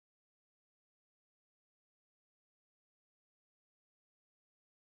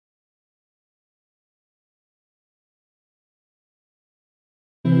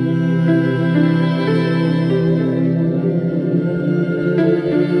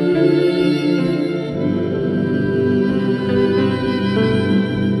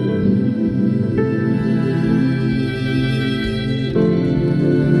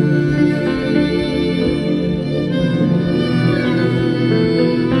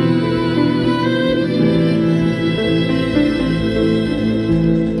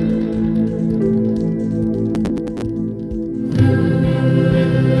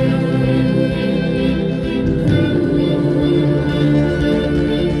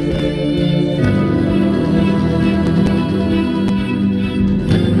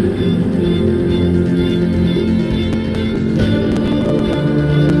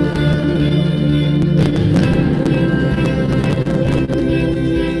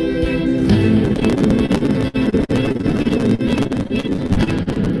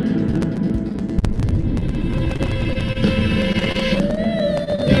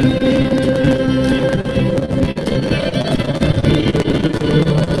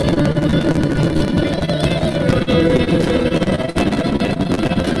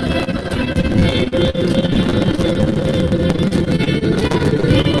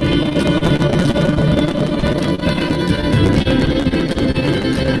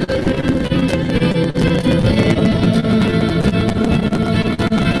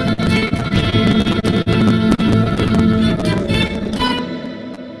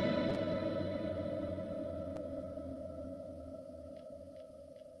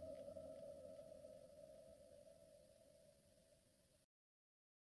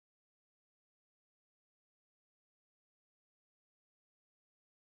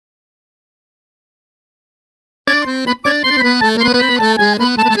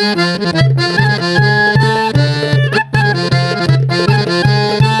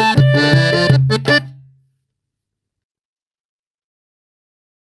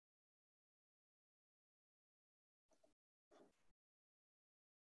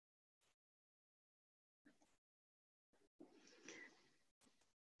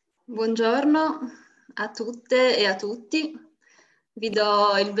Buongiorno a tutte e a tutti. Vi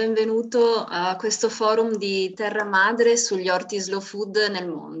do il benvenuto a questo forum di Terra Madre sugli orti slow food nel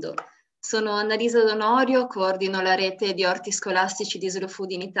mondo. Sono Annalisa Donorio, coordino la rete di orti scolastici di slow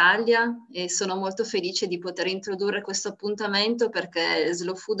food in Italia e sono molto felice di poter introdurre questo appuntamento perché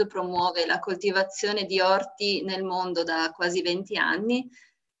slow food promuove la coltivazione di orti nel mondo da quasi 20 anni,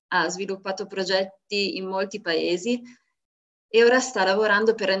 ha sviluppato progetti in molti paesi e ora sta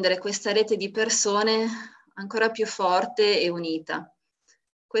lavorando per rendere questa rete di persone ancora più forte e unita.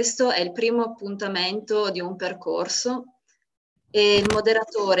 Questo è il primo appuntamento di un percorso e il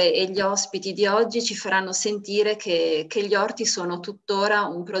moderatore e gli ospiti di oggi ci faranno sentire che gli orti sono tuttora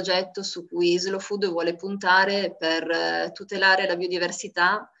un progetto su cui Slow Food vuole puntare per tutelare la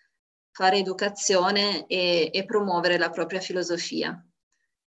biodiversità, fare educazione e promuovere la propria filosofia.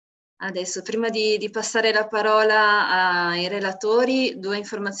 Adesso, prima di passare la parola ai relatori, due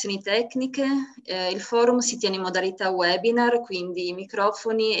informazioni tecniche. Il forum si tiene in modalità webinar, quindi i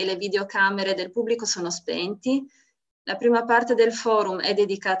microfoni e le videocamere del pubblico sono spenti. La prima parte del forum è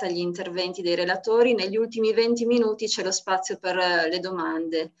dedicata agli interventi dei relatori. Negli ultimi 20 minuti c'è lo spazio per le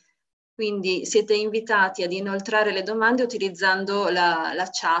domande. Quindi siete invitati ad inoltrare le domande utilizzando la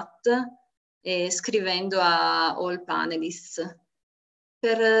chat e scrivendo a all panelists.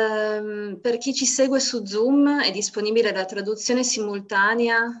 Per chi ci segue su Zoom è disponibile la traduzione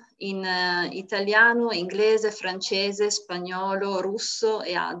simultanea in italiano, inglese, francese, spagnolo, russo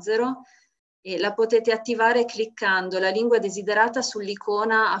e azero e la potete attivare cliccando la lingua desiderata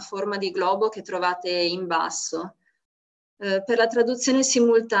sull'icona a forma di globo che trovate in basso. Per la traduzione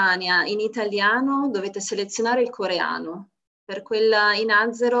simultanea in italiano dovete selezionare il coreano, per quella in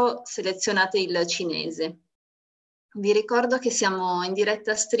azero selezionate il cinese. Vi ricordo che siamo in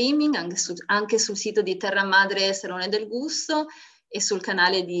diretta streaming anche sul sito di Terra Madre Salone del Gusto e sul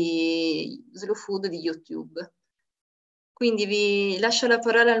canale di Slow Food di YouTube. Quindi vi lascio la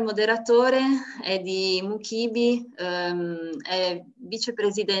parola al moderatore, Edi Mukibi, è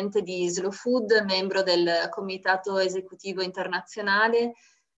vicepresidente di Slow Food, membro del comitato esecutivo internazionale,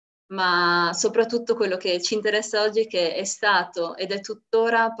 ma soprattutto quello che ci interessa oggi è che è stato ed è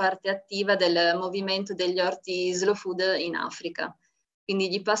tuttora parte attiva del movimento degli orti slow food in Africa. Quindi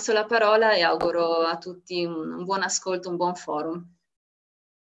gli passo la parola e auguro a tutti un buon ascolto, un buon forum.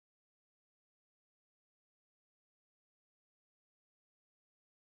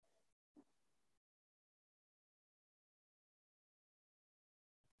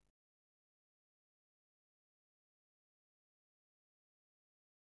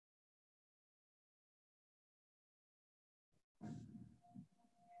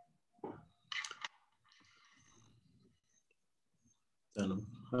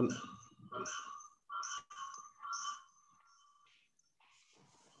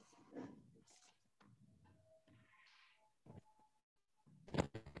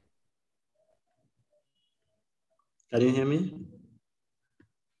 Can you hear me?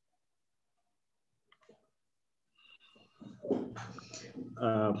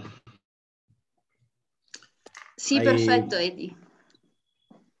 Sì, perfetto, Edi.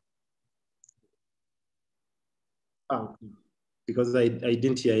 Because I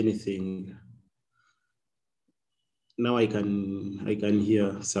didn't hear anything. Now I can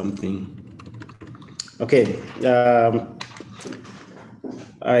hear something. Okay.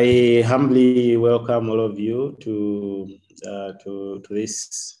 I humbly welcome all of you to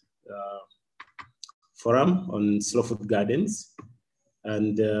this forum on slow food gardens,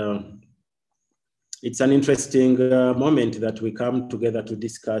 and it's an interesting moment that we come together to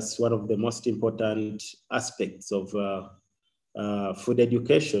discuss one of the most important aspects of food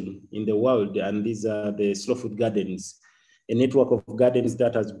education in the world, and these are the slow food gardens, a network of gardens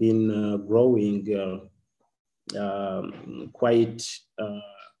that has been growing quite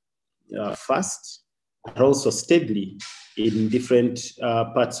fast, but also steadily in different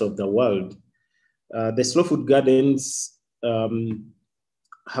parts of the world. The slow food gardens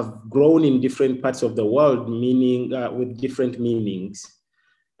have grown in different parts of the world, meaning with different meanings.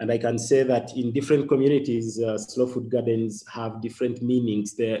 And I can say that in different communities, slow food gardens have different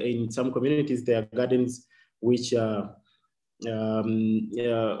meanings. In some communities, there are gardens which are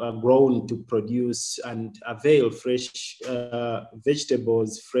grown to produce and avail fresh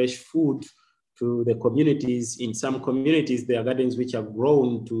vegetables, fresh food to the communities. In some communities, there are gardens which have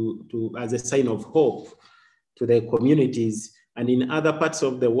grown as a sign of hope to the communities. And in other parts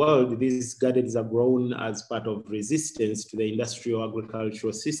of the world, these gardens are grown as part of resistance to the industrial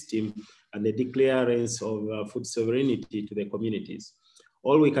agricultural system and the declarance of food sovereignty to the communities.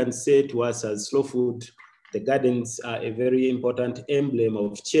 All we can say to us as Slow Food, the gardens are a very important emblem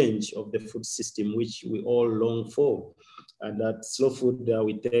of change of the food system, which we all long for. And at Slow Food,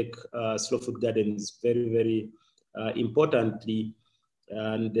 we take Slow Food gardens very, very importantly.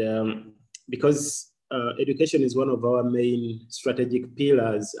 And because education is one of our main strategic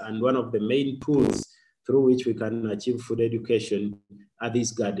pillars and one of the main tools through which we can achieve food education are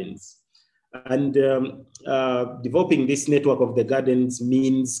these gardens. And developing this network of the gardens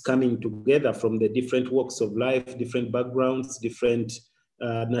means coming together from the different walks of life, different backgrounds, different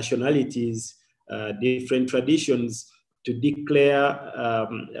nationalities, different traditions to declare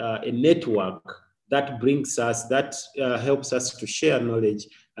a network that brings us, that helps us to share knowledge,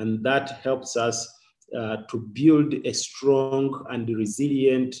 and that helps us to build a strong and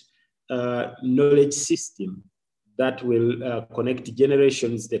resilient knowledge system that will connect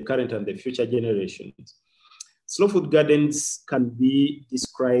generations, the current and the future generations. Slow food gardens can be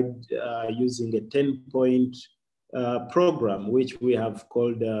described using a 10-point program, which we have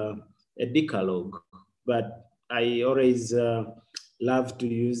called a decalogue. But I always love to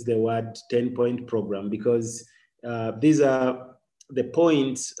use the word 10-point program because these are the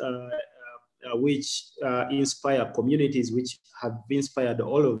points which inspire communities, which have inspired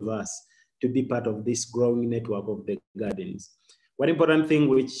all of us to be part of this growing network of the gardens. One important thing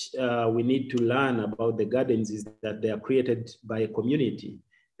which we need to learn about the gardens is that they are created by a community.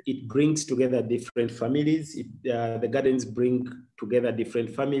 It brings together different families. The gardens bring together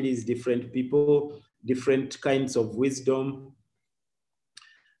different families, different people, different kinds of wisdom,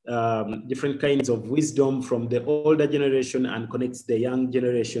 from the older generation and connects the young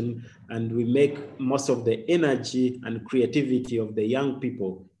generation. And we make most of the energy and creativity of the young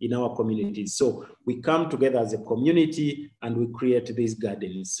people in our communities. So we come together as a community and we create these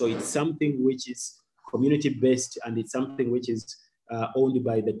gardens. So it's something which is community-based and it's something which is owned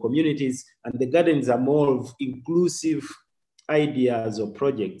by the communities. And the gardens are more of inclusive ideas or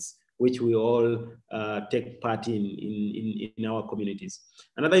projects which we all take part in our communities.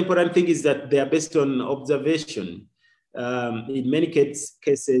 Another important thing is that they are based on observation. In many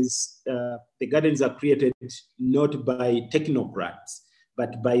cases, the gardens are created not by technocrats,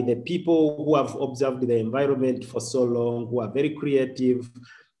 but by the people who have observed the environment for so long, who are very creative,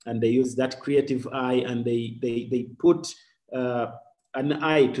 and they use that creative eye and they put an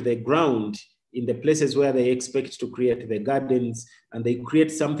eye to the ground in the places where they expect to create the gardens, and they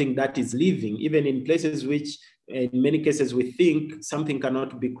create something that is living, even in places which in many cases we think something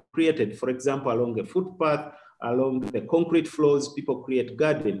cannot be created. For example, along a footpath, along the concrete floors, people create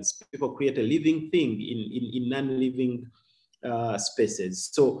gardens, people create a living thing in non-living spaces.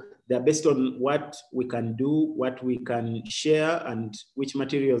 So they're based on what we can do, what we can share, and which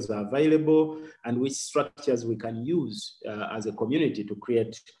materials are available, and which structures we can use as a community to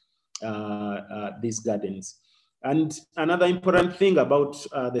create these gardens. And another important thing about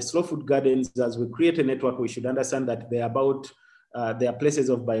the slow food gardens, as we create a network, we should understand that they are places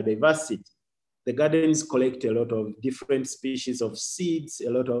of biodiversity. The gardens collect a lot of different species of seeds,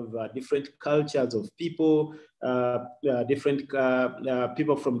 a lot of different cultures of people, different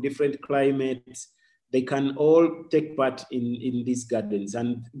people from different climates. They can all take part in these gardens.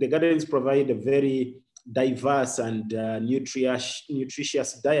 And the gardens provide a very diverse and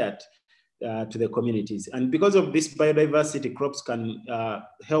nutritious diet to the communities. And because of this biodiversity, crops can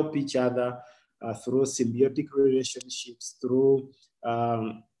help each other through symbiotic relationships, through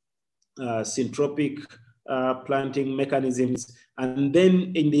syntropic planting mechanisms. And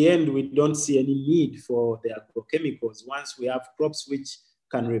then in the end, we don't see any need for the agrochemicals. Once we have crops which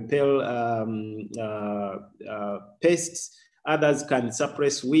can repel pests, others can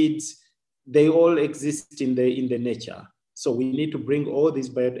suppress weeds, they all exist in the nature. So we need to bring all this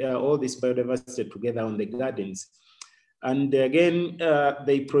biodiversity together on the gardens. And again,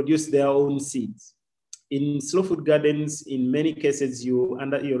 they produce their own seeds. In slow food gardens, in many cases, you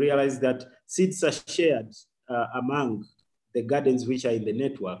realize that seeds are shared among the gardens which are in the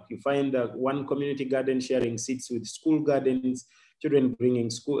network. You find one community garden sharing seeds with school gardens, children bringing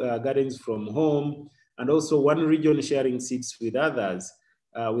gardens from home, and also one region sharing seeds with others,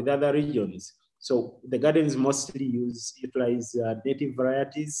 with other regions. So the gardens mostly utilize native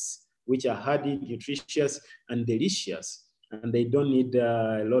varieties, which are hardy, nutritious, and delicious, and they don't need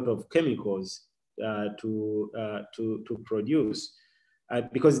a lot of chemicals to produce.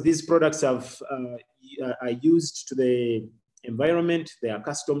 because these products are used to the environment, they are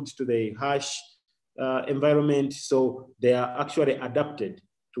accustomed to the harsh environment, so they are actually adapted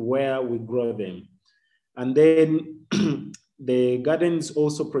to where we grow them. And then the gardens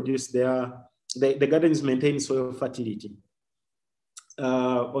also produce the gardens maintain soil fertility.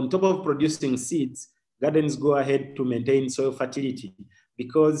 On top of producing seeds, gardens go ahead to maintain soil fertility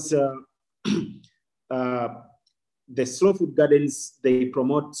because the slow food gardens, they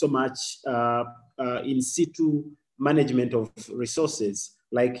promote so much in situ management of resources,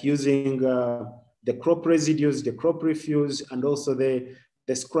 like using the crop residues, the crop refuse, and also the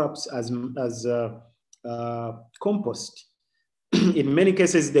scraps as compost. In many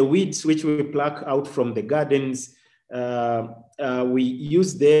cases, the weeds which we pluck out from the gardens, we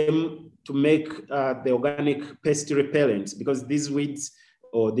use them to make the organic pest repellents, because these weeds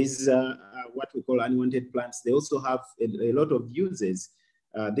or these what we call unwanted plants, they also have a lot of uses.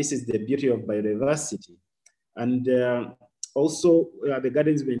 This is the beauty of biodiversity. And also the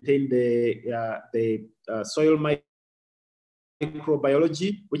gardens maintain the soil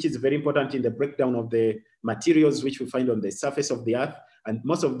microbiology, which is very important in the breakdown of the materials which we find on the surface of the earth. And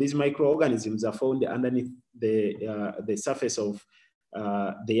most of these microorganisms are found underneath the surface of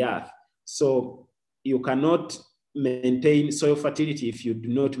the earth. So you cannot maintain soil fertility if you do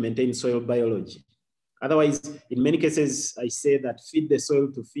not maintain soil biology. Otherwise, in many cases, I say that feed the soil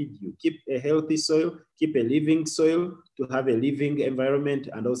to feed you. Keep a healthy soil, keep a living soil to have a living environment,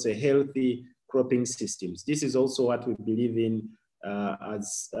 and also healthy cropping systems. This is also what we believe in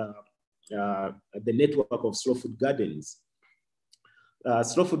as the network of slow food gardens.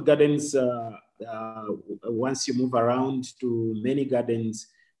 Slow food gardens, once you move around to many gardens,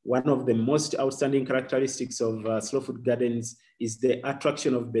 one of the most outstanding characteristics of slow food gardens is the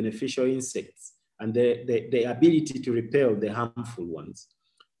attraction of beneficial insects and the ability to repel the harmful ones.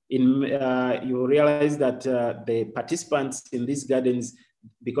 You realize that the participants in these gardens,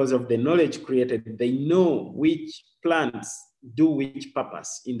 because of the knowledge created, they know which plants do which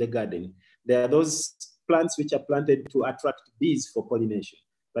purpose in the garden. There are those plants which are planted to attract bees for pollination.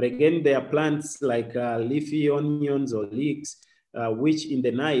 But again, there are plants like leafy onions or leeks, which in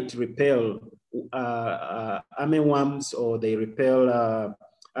the night repel armyworms, or they repel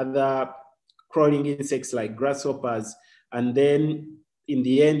other crawling insects like grasshoppers. And then in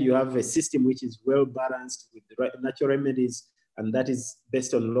the end, you have a system which is well balanced with the right natural remedies, and that is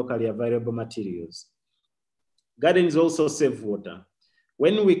based on locally available materials. Gardens also save water.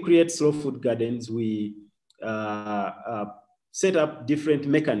 When we create slow food gardens, we set up different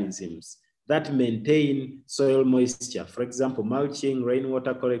mechanisms that maintain soil moisture. For example, mulching,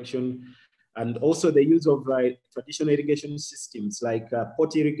 rainwater collection, and also the use of traditional irrigation systems like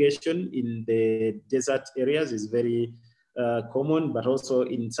pot irrigation in the desert areas is very common, but also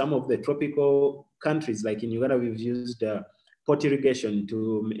in some of the tropical countries, like in Uganda, we've used pot irrigation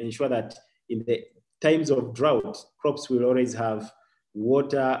to ensure that in the times of drought, crops will always have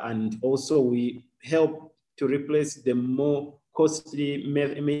water, and also we help to replace the more costly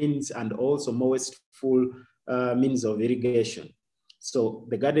means and also more wasteful means of irrigation. So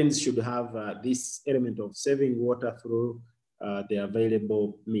the gardens should have this element of saving water through the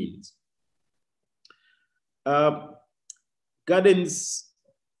available means. Gardens,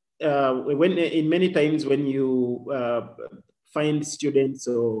 in many times when you find students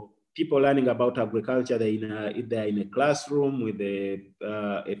or people learning about agriculture, they're in a classroom with a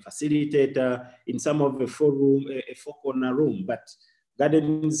facilitator in some of a four-corner room. But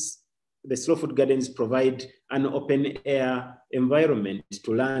gardens, the slow food gardens provide an open air environment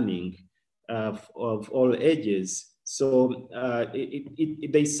to learning of all ages. So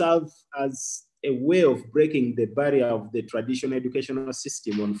they serve as a way of breaking the barrier of the traditional educational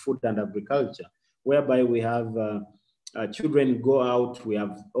system on food and agriculture, whereby we have children go out, we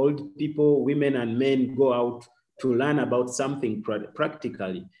have old people, women and men go out to learn about something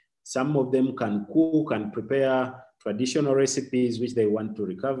practically. Some of them can cook and prepare traditional recipes which they want to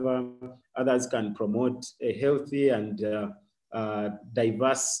recover. Others can promote a healthy and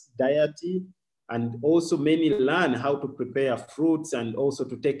diverse diet. And also many learn how to prepare fruits and also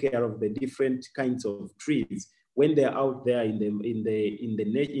to take care of the different kinds of trees when they're out there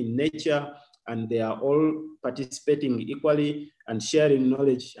in nature, and they are all participating equally and sharing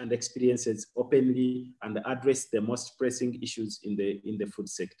knowledge and experiences openly and address the most pressing issues in the food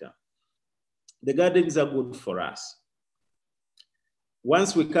sector. The gardens are good for us.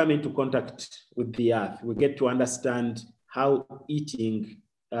 Once we come into contact with the earth, we get to understand how eating,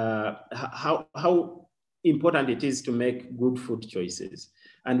 how important it is to make good food choices.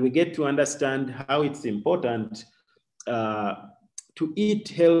 And we get to understand how it's important to eat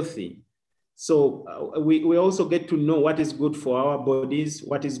healthy. So we also get to know what is good for our bodies,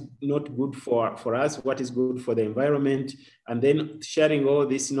 what is not good for us, what is good for the environment. And then sharing all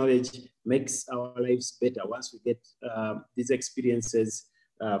this knowledge makes our lives better once we get these experiences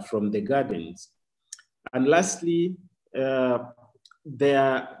from the gardens. And lastly, they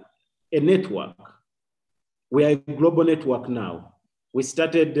are a network. We are a global network now. We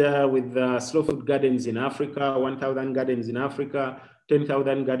started with slow food gardens in Africa, 1,000 gardens in Africa,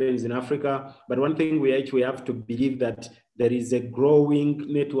 10,000 gardens in Africa. But one thing we actually have to believe that there is a growing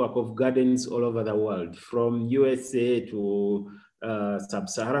network of gardens all over the world, from USA to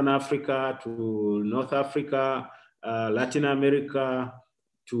Sub-Saharan Africa, to North Africa, Latin America,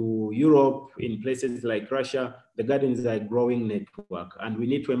 to Europe, in places like Russia. The gardens are a growing network, and we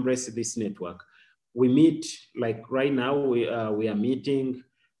need to embrace this network. We meet, like right now, we are meeting,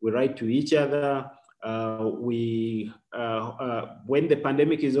 we write to each other. When the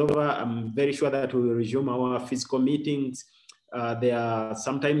pandemic is over, I'm very sure that we will resume our physical meetings. There are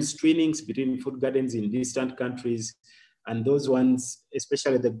sometimes trainings between food gardens in distant countries, and those ones,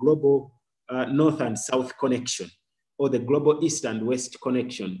 especially the global North and South connection, or the global East and West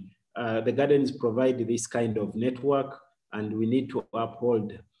connection. The gardens provide this kind of network, and we need to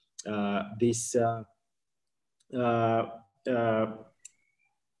uphold this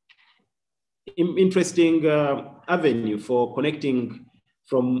interesting avenue for connecting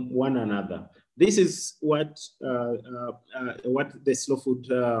from one another. This is what the slow food,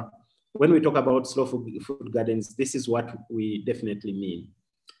 when we talk about slow food gardens, this is what we definitely mean.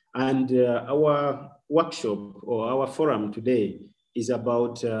 And our workshop or our forum today is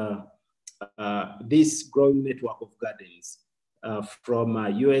about this growing network of gardens from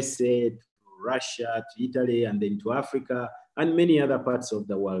USA to Russia to Italy and then to Africa and many other parts of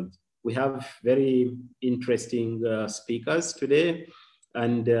the world. We have very interesting speakers today,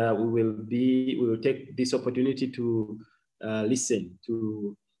 and we will take this opportunity to listen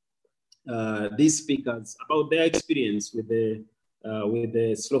to these speakers about their experience with the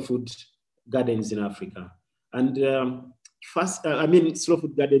slow food gardens in Africa. And first, I mean, slow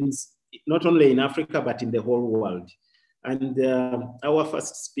food gardens, not only in Africa, but in the whole world. And our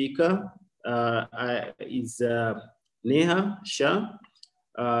first speaker is Neha Shah.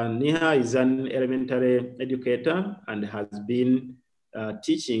 Neha is an elementary educator and has been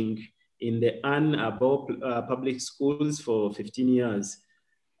teaching in the Ann Arbor public schools for 15 years.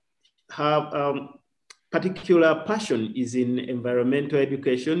 Her particular passion is in environmental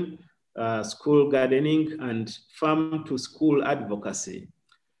education, school gardening, and farm to school advocacy.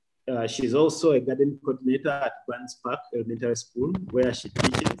 She's also a garden coordinator at Grants Park Elementary School, where she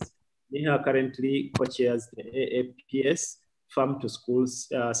teaches. Neha currently co-chairs the AAPS Farm to Schools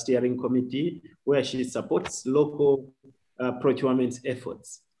Steering Committee, where she supports local procurement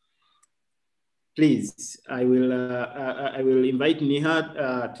efforts. Please, I will invite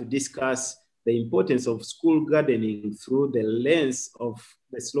Neha to discuss the importance of school gardening through the lens of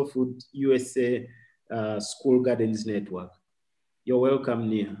the Slow Food USA School Gardens Network. You're welcome,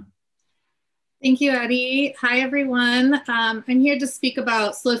 Neha. Thank you, Eddie. Hi, everyone. I'm here to speak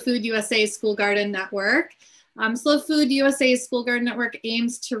about Slow Food USA School Garden Network. Slow Food USA School Garden Network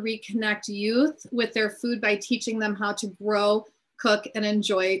aims to reconnect youth with their food by teaching them how to grow, cook, and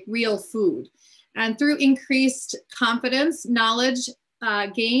enjoy real food. And through increased confidence, knowledge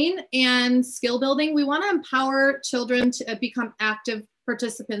gain, and skill building, we want to empower children to become active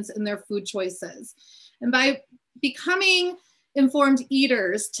participants in their food choices. And by becoming informed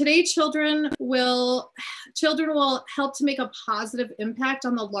eaters, today children will help to make a positive impact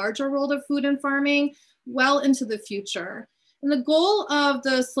on the larger world of food and farming well into the future. And the goal of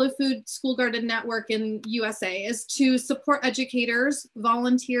the Slow Food School Garden Network in USA is to support educators,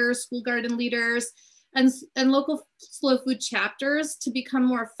 volunteers, school garden leaders, and local slow food chapters to become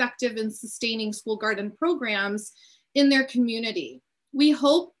more effective in sustaining school garden programs in their community. We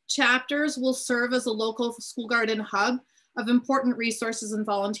hope chapters will serve as a local school garden hub of important resources and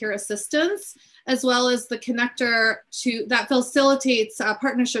volunteer assistance, as well as the connector that facilitates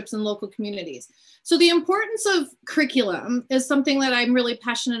partnerships in local communities. So the importance of curriculum is something that I'm really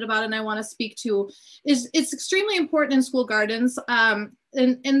passionate about and I want to speak to. It's extremely important in school gardens and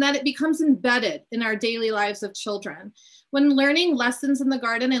that it becomes embedded in our daily lives of children. When learning lessons in the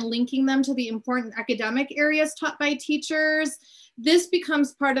garden and linking them to the important academic areas taught by teachers, this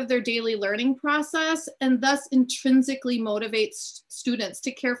becomes part of their daily learning process and thus intrinsically motivates students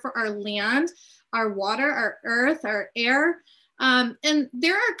to care for our land, our water, our earth, our air. And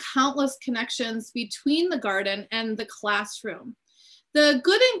there are countless connections between the garden and the classroom. The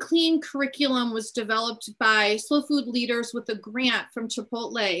Good and Clean curriculum was developed by slow food leaders with a grant from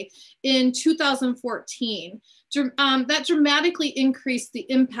Chipotle in 2014. That dramatically increased the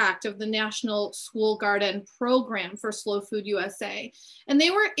impact of the National School Garden Program for Slow Food USA. And they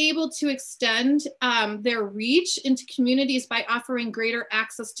were able to extend their reach into communities by offering greater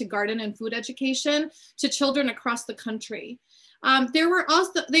access to garden and food education to children across the country. They were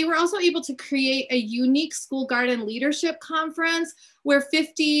also able to create a unique school garden leadership conference where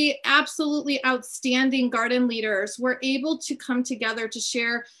 50 absolutely outstanding garden leaders were able to come together to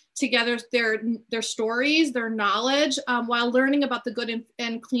share together their stories, their knowledge, while learning about the Good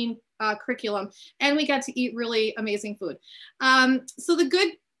and Clean curriculum. And we got to eat really amazing food. So the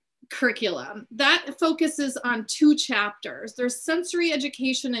Good curriculum, that focuses on 2 chapters. There's sensory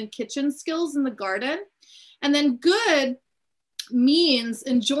education and kitchen skills in the garden. And then Good means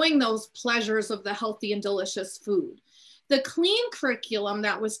enjoying those pleasures of the healthy and delicious food. The Clean curriculum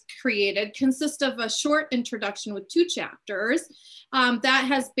that was created consists of a short introduction with 2 chapters that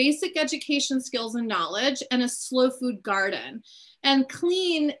has basic education skills and knowledge and a slow food garden. And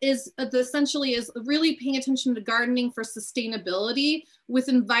Clean is essentially really paying attention to gardening for sustainability with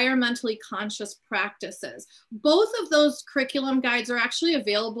environmentally conscious practices. Both of those curriculum guides are actually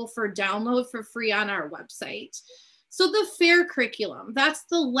available for download for free on our website. So the FAIR curriculum, that's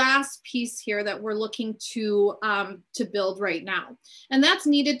the last piece here that we're looking to build right now. And that's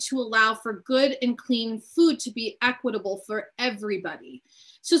needed to allow for good and clean food to be equitable for everybody.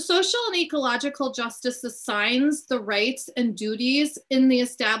 So social and ecological justice assigns the rights and duties in the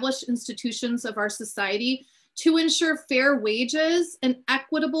established institutions of our society to ensure fair wages and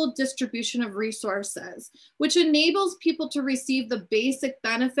equitable distribution of resources, which enables people to receive the basic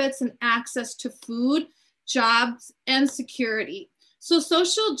benefits and access to food, jobs, and security. So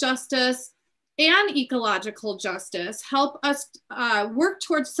social justice and ecological justice help us work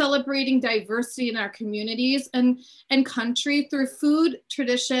towards celebrating diversity in our communities and country through food,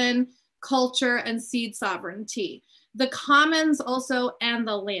 tradition, culture, and seed sovereignty. The commons also, and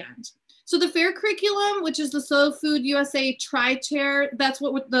the land. So the FAIR curriculum, which is the Slow Food USA Tri-Chair, that's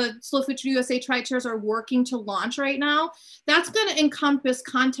what the Slow Food USA Tri-Chairs are working to launch right now. That's going to encompass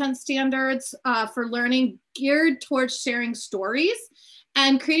content standards for learning geared towards sharing stories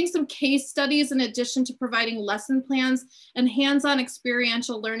and creating some case studies in addition to providing lesson plans and hands-on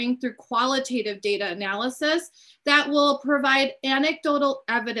experiential learning through qualitative data analysis that will provide anecdotal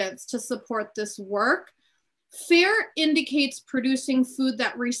evidence to support this work. FAIR indicates producing food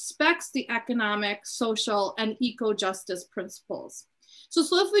that respects the economic, social, and eco-justice principles. So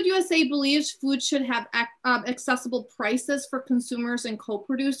Slow Food USA believes food should have accessible prices for consumers and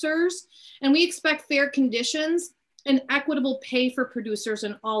co-producers, and we expect fair conditions and equitable pay for producers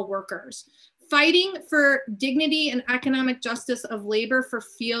and all workers. Fighting for dignity and economic justice of labor from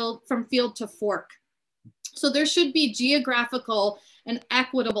field to fork. So there should be geographical and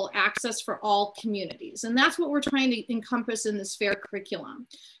equitable access for all communities. And that's what we're trying to encompass in this FAIR curriculum.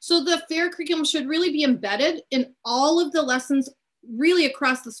 So the FAIR curriculum should really be embedded in all of the lessons really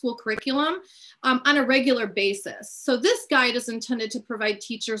across the school curriculum on a regular basis. So this guide is intended to provide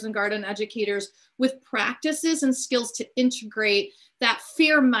teachers and garden educators with practices and skills to integrate that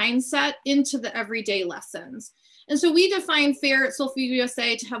FAIR mindset into the everyday lessons. And so we define FAIR at Slow Food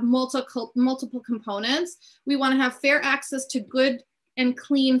USA to have multiple components. We want to have fair access to good and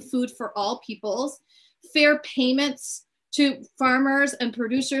clean food for all peoples, fair payments to farmers and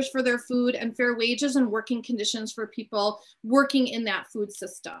producers for their food, and fair wages and working conditions for people working in that food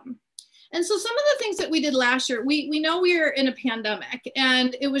system. And so some of the things that we did last year, we know we are in a pandemic,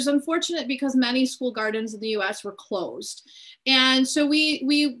 and it was unfortunate because many school gardens in the US were closed. And so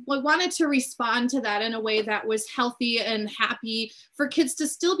we wanted to respond to that in a way that was healthy and happy for kids to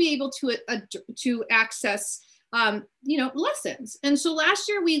still be able to access lessons. And so last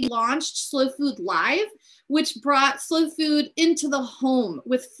year we launched Slow Food Live, which brought slow food into the home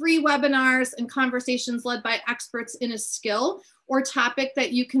with free webinars and conversations led by experts in a skill or topic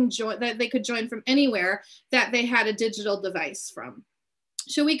that you can join, that they could join from anywhere that they had a digital device from.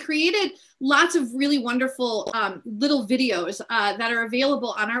 So we created lots of really wonderful little videos that are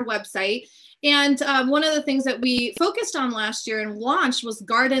available on our website. And one of the things that we focused on last year and launched was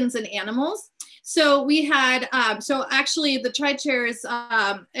gardens and animals. So we had, so actually the tri-chairs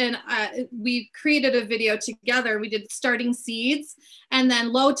we created a video together. We did starting seeds and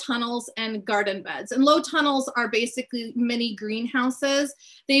then low tunnels and garden beds. And low tunnels are basically mini greenhouses.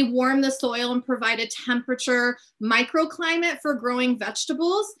 They warm the soil and provide a temperature microclimate for growing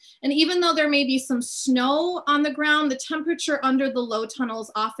vegetables. And even though there may be some snow on the ground, the temperature under the low tunnels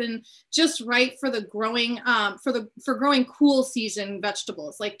often just right for the growing, for growing cool season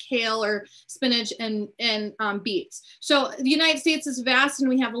vegetables like kale or spinach and beets. So the United States is vast and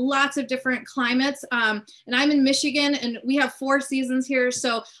we have lots of different climates. And I'm in Michigan and we have 4 seasons here.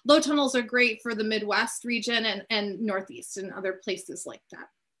 So low tunnels are great for the Midwest region and Northeast and other places like that.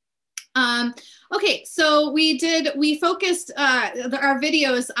 Okay, so we focused our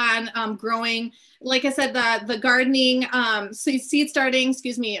videos on growing, like I said, the gardening, seed starting,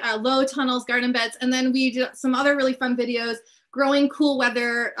 low tunnels, garden beds, and then we did some other really fun videos, growing cool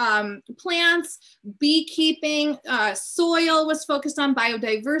weather plants, beekeeping, soil was focused on,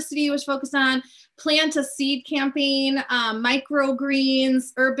 biodiversity was focused on, plant to seed campaign,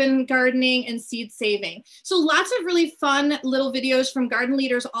 microgreens, urban gardening, and seed saving. So lots of really fun little videos from garden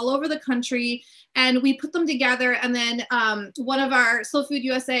leaders all over the country. And we put them together. And then one of our Slow Food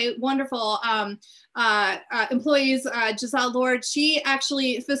USA wonderful employees, Giselle Lord, she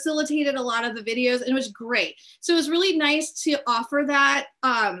actually facilitated a lot of the videos and it was great. So it was really nice to offer that,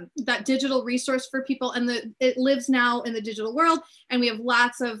 that digital resource for people, and it lives now in the digital world. And we have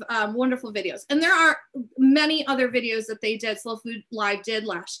lots of wonderful videos. And there are many other videos that they did, Slow Food Live did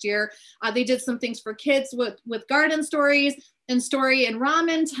last year. They did some things for kids with garden stories and story and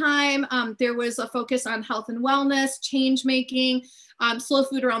ramen time. There was a focus on health and wellness, change making, slow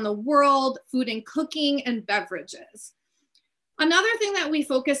food around the world, food and cooking, and beverages. Another thing that we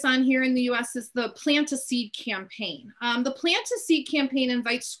focus on here in the US is the Plant to Seed campaign. The Plant to Seed campaign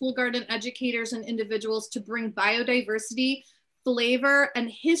invites school garden educators and individuals to bring biodiversity, flavor, and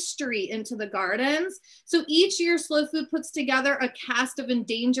history into the gardens. So each year, Slow Food puts together a cast of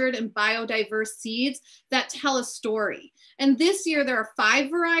endangered and biodiverse seeds that tell a story. And this year, there are 5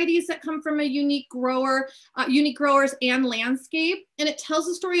 varieties that come from a unique growers and landscape. And it tells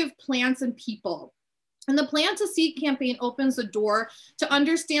the story of plants and people. And the Plant to Seed campaign opens the door to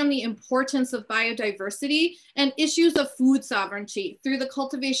understand the importance of biodiversity and issues of food sovereignty through the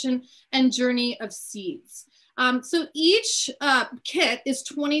cultivation and journey of seeds. So each kit is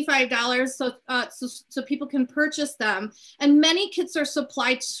 $25 so people can purchase them. And many kits are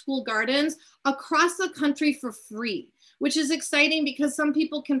supplied to school gardens across the country for free, which is exciting because some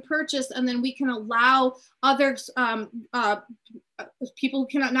people can purchase and then we can allow others, people who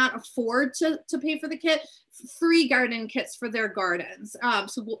cannot afford to pay for the kit, free garden kits for their gardens,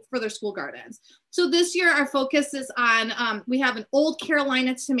 for their school gardens. So this year our focus is on, we have an Old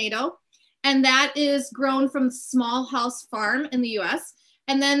Carolina tomato, and that is grown from Small House Farm in the US.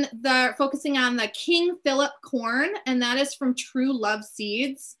 And then they're focusing on the King Philip corn, and that is from True Love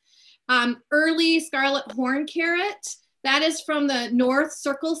Seeds. Early Scarlet Horn carrot, that is from the North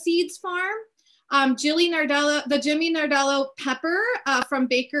Circle Seeds Farm. The Jimmy Nardello pepper from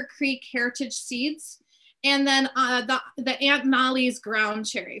Baker Creek Heritage Seeds. And then the Aunt Molly's ground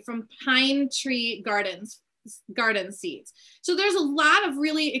cherry from Pine Tree Garden Seeds. So there's a lot of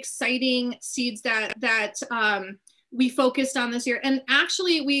really exciting seeds that we focused on this year. And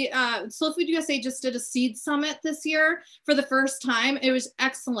actually Slow Food USA just did a seed summit this year for the first time. It was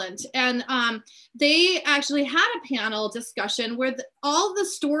excellent. And they actually had a panel discussion where all the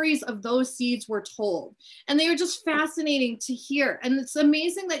stories of those seeds were told. And they were just fascinating to hear. And it's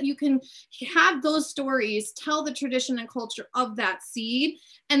amazing that you can have those stories tell the tradition and culture of that seed,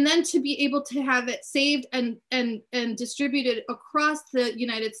 and then to be able to have it saved and distributed across the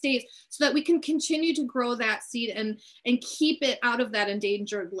United States so that we can continue to grow that seed and keep it out of that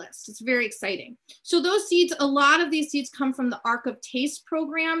endangered list. It's very exciting. So those seeds, a lot of these seeds come from the Arc of Taste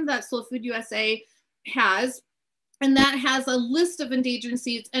program that Slow Food USA has. And that has a list of endangered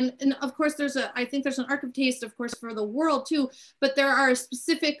seeds. And of course, I think there's an Arc of Taste, of course, for the world too, but there are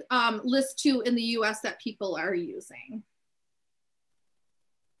specific lists too in the US that people are using.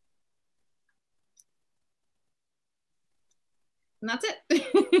 And that's it.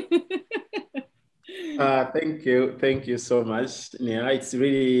 Thank you so much, Nia. It's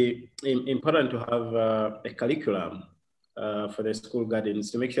really important to have a curriculum for the school gardens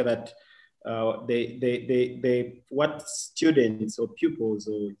to make sure that what students or pupils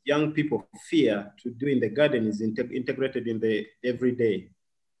or young people fear to do in the garden is integrated in the everyday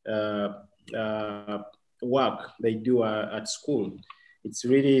work they do at school. It's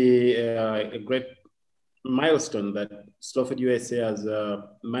really a great milestone that Slow Food USA has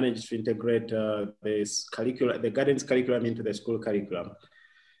managed to integrate the gardens curriculum into the school curriculum.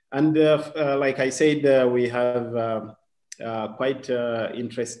 And like I said, we have quite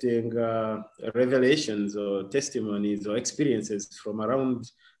interesting revelations or testimonies or experiences from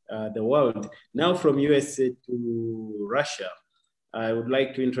around the world. Now from USA to Russia, I would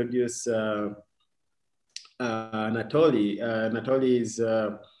like to introduce Anatoly. Anatoly is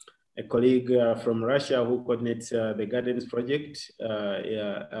a colleague from Russia who coordinates the Gardens Project,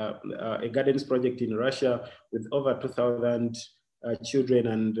 a Gardens Project in Russia with over 2,000 children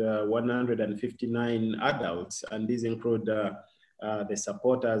and 159 adults, and these include the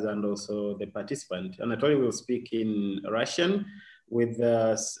supporters and also the participants. Anatoly will speak in Russian with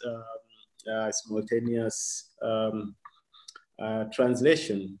simultaneous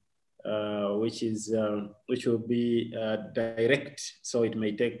translation, which will be direct, so it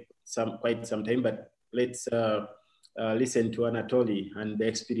may take quite some time, but let's listen to Anatoly and the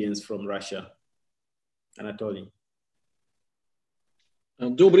experience from Russia. Anatoly.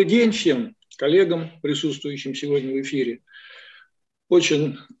 Добрый день всем коллегам, присутствующим сегодня в эфире.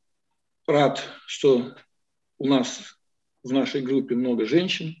 Очень рад, что у нас в нашей группе много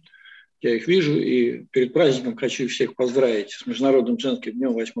женщин. Я их вижу, и перед праздником хочу всех поздравить с Международным женским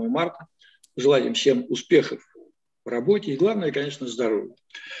днем 8 марта. Желаю им всем успехов в работе и, главное, конечно, здоровья.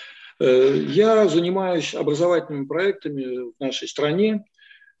 Я занимаюсь образовательными проектами в нашей стране,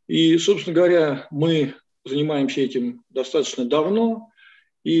 и, собственно говоря, мы занимаемся этим достаточно давно,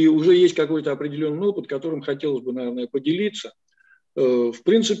 и уже есть какой-то определенный опыт, которым хотелось бы, наверное, поделиться. В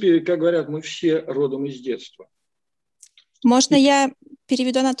принципе, как говорят, мы все родом из детства. Можно я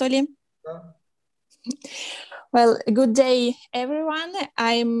переведу, Анатолий? Да. Well, good day, everyone.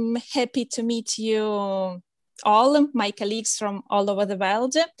 I'm happy to meet you all, my colleagues from all over the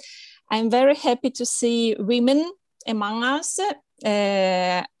world. I'm very happy to see women among us,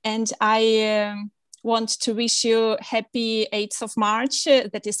 and I want to wish you happy 8th of March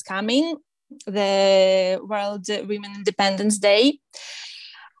that is coming, the World Women Independence Day.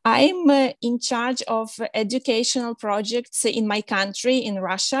 I'm in charge of educational projects in my country, in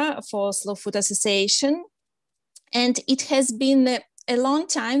Russia, for Slow Food Association. And it has been a long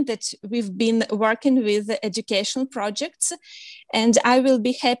time that we've been working with educational projects, and I will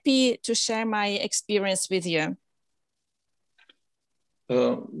be happy to share my experience with you.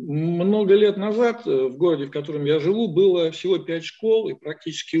 Много лет назад в городе, в котором я живу, было всего 5 школ, и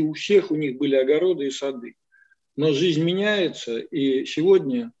практически у всех у них были огороды и сады. Но жизнь меняется, и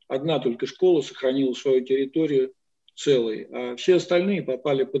сегодня одна только школа сохранила свою территорию целой, а все остальные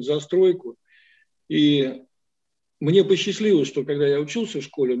попали под застройку. И мне посчастливилось, что когда я учился в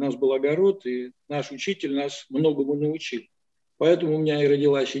школе, у нас был огород, и наш учитель нас многому научил. Поэтому у меня и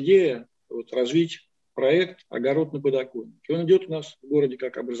родилась идея развить проект «Огород на подоконнике». Он идет у нас в городе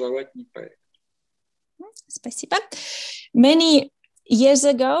как образовательный проект. Спасибо. Many years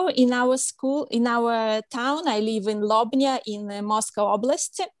ago in our school, in our town, I live in Lobnya in Moscow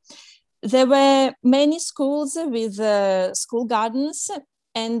Oblast, there were many schools with school gardens,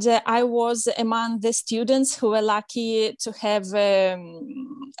 and I was among the students who were lucky to have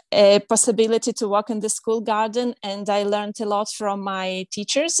a possibility to work in the school garden, and I learned a lot from my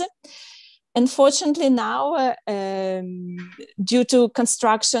teachers. Unfortunately now, due to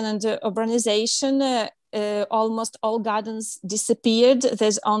construction and urbanization, almost all gardens disappeared.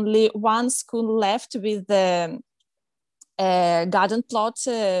 There's only one school left with the garden plot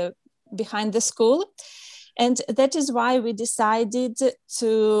behind the school. And that is why we decided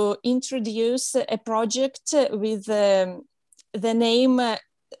to introduce a project with the name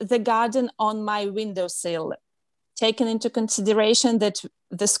The Garden on My Windowsill, taking into consideration that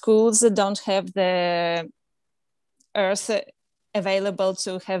the schools don't have the earth available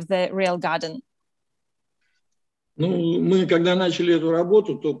to have the real garden. Ну, мы, когда начали эту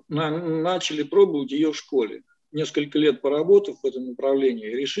работу, то начали пробовать ее в школе. Несколько лет поработав в этом направлении,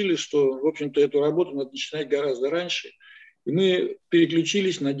 решили, что, в общем-то, эту работу надо начинать гораздо раньше. И мы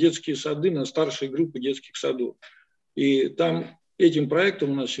переключились на детские сады, на старшие группы детских садов. И там этим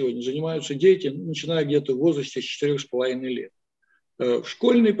проектом у нас сегодня занимаются дети, начиная где-то в возрасте с 4,5 лет. В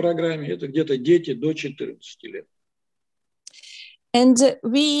школьной программе это где-то дети до 14 лет. And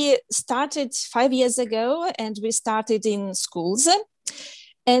we started 5 years ago, and we started in schools.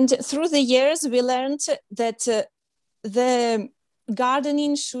 And through the years, we learned that the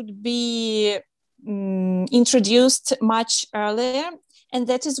gardening should be introduced much earlier. And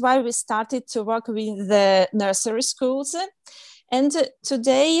that is why we started to work with the nursery schools. And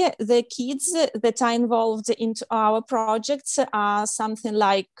today, the kids that are involved into our projects are something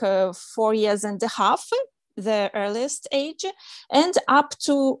like 4 years and a half, the earliest age, and up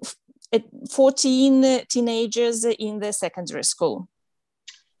to 14 teenagers in the secondary school.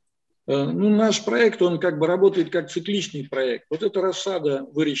 Ну, наш проект, он как бы работает как цикличный проект. Вот эта рассада,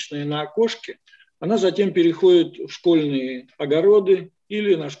 выращенная на окошке, она затем переходит в школьные огороды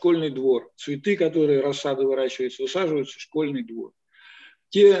или на школьный двор. Цветы, которые рассады выращиваются, высаживаются в школьный двор.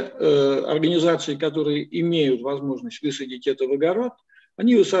 Те организации, которые имеют возможность высадить это в огород,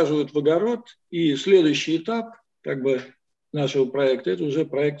 они высаживают в огород, и следующий этап как бы нашего проекта – это уже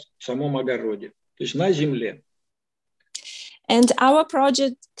проект в самом огороде, то есть на земле. And our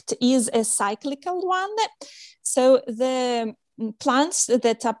project is a cyclical one. So the plants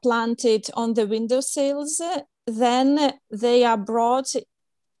that are planted on the windowsills, then they are brought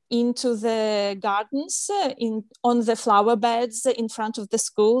into the gardens, on the flower beds in front of the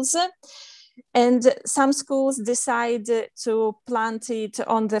schools. And some schools decide to plant it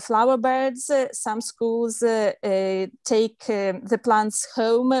on the flower beds. Some schools take the plants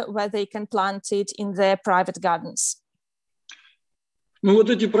home where they can plant it in their private gardens. Ну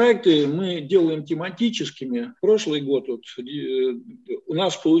вот эти проекты мы делаем тематическими. Прошлый год вот, у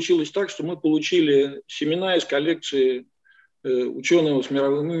нас получилось так, что мы получили семена из коллекции ученого с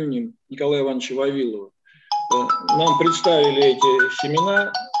мировым именем Николая Ивановича Вавилова. Нам представили эти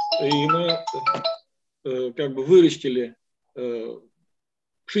семена, и мы как бы вырастили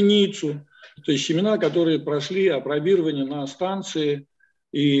пшеницу, то есть семена, которые прошли апробирование на станции.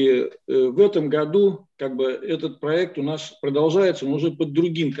 И в этом году как бы этот проект у нас продолжается, но уже под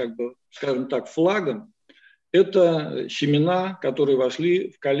другим, как бы, скажем так, флагом. Это семена, которые вошли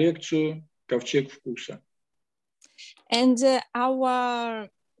в коллекцию «Ковчег вкуса». And our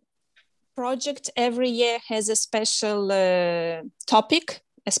project every year has a special topic,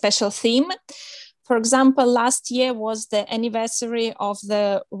 a special theme. For example, last year was the anniversary of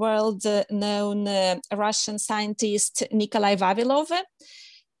the world-known Russian scientist Nikolai Vavilov.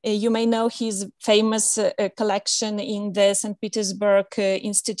 You may know his famous collection in the St. Petersburg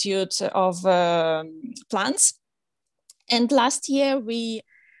Institute of Plants. And last year we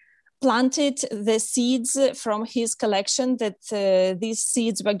planted the seeds from his collection that these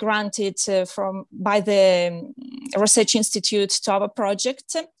seeds were granted by the Research Institute to our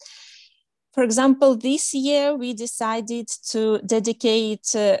project. For example, this year we decided to dedicate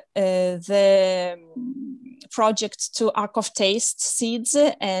the project to Ark of Taste seeds,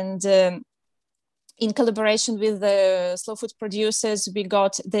 and in collaboration with the slow food producers, we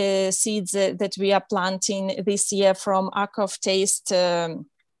got the seeds that we are planting this year from Ark of Taste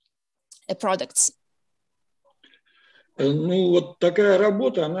products. Ну вот такая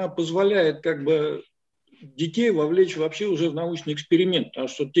работа, она позволяет как бы детей вовлечь вообще уже в научный эксперимент, потому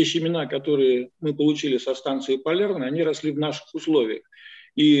что те семена, которые мы получили со станции Полярной, они росли в наших условиях.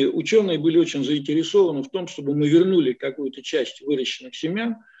 И ученые были очень заинтересованы в том, чтобы мы вернули какую-то часть выращенных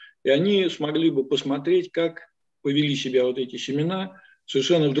семян, и они смогли бы посмотреть, как повели себя вот эти семена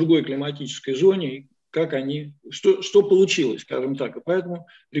совершенно в другой климатической зоне, как они, что получилось, скажем так. И поэтому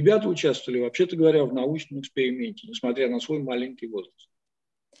ребята участвовали, вообще-то говоря, в научном эксперименте, несмотря на свой маленький возраст.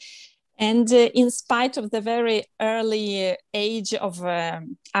 And in spite of the very early age of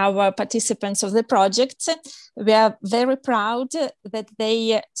our participants of the project, we are very proud that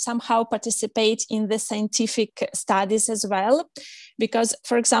they somehow participate in the scientific studies as well. Because,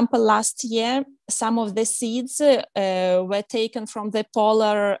 for example, last year, some of the seeds were taken from the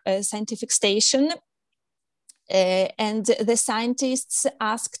Polar Scientific Station. And the scientists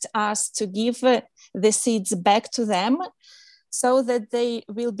asked us to give the seeds back to them, so that they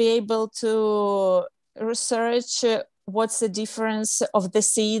will be able to research what's the difference of the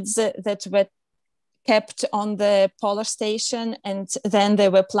seeds that were kept on the polar station and then they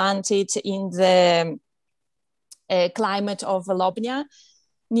were planted in the climate of Lobnya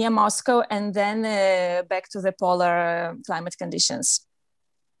near Moscow and then back to the polar climate conditions.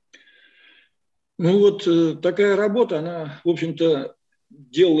 Ну вот такая работа, она, в общем-то,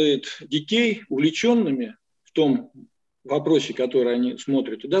 делает детей увлеченными в том вопросе, который они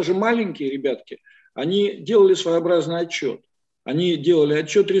смотрят. И даже маленькие ребятки, они делали своеобразный отчет. Они делали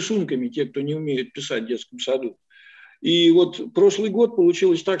отчет рисунками, те, кто не умеет писать в детском саду. И вот прошлый год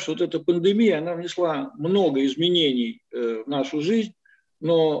получилось так, что вот эта пандемия, она внесла много изменений в нашу жизнь,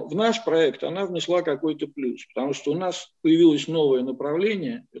 но в наш проект она внесла какой-то плюс, потому что у нас появилось новое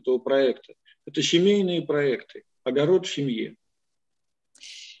направление этого проекта. Это семейные проекты, огород в семье.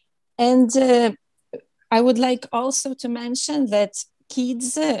 And I would like also to mention that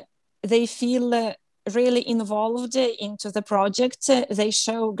kids, they feel really involved into the project. They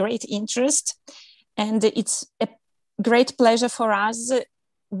show great interest, and it's a great pleasure for us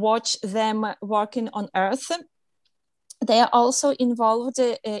watch them working on Earth. They are also involved,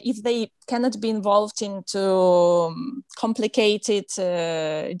 if they cannot be involved into complicated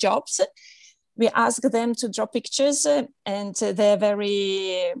jobs, we ask them to draw pictures, and they're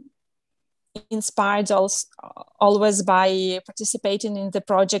very inspired always by participating in the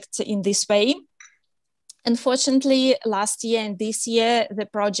project in this way. Unfortunately, last year and this year, the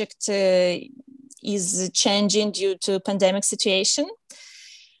project is changing due to pandemic situation,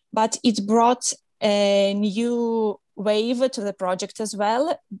 but it brought a new wave to the project as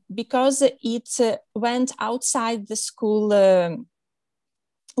well, because it went outside the school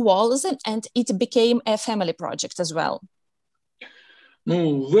walls, and it became a family project as well.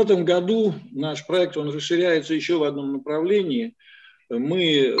 Ну, в этом году наш проект, он расширяется еще в одном направлении.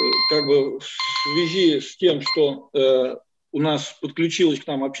 Мы как бы в связи с тем, что у нас подключилась к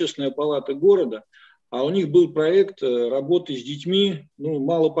нам общественная палата города, а у них был проект работы с детьми, ну,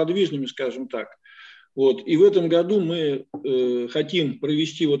 малоподвижными, скажем так. Вот. И в этом году мы хотим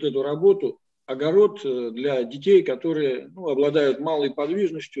провести вот эту работу, огород для детей, которые обладают малой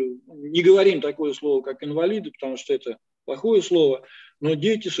подвижностью. Не говорим такое слово, как инвалиды, потому что это плохое слово, но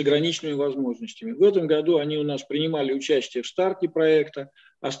дети с ограниченными возможностями. В этом году они у нас принимали участие в старте проекта,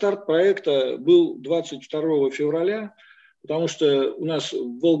 а старт проекта был 22 февраля, потому что у нас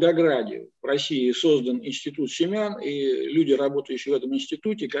в Волгограде, в России, создан институт семян, и люди, работающие в этом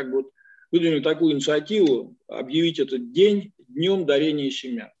институте, как бы выдвинули такую инициативу объявить этот день днем дарения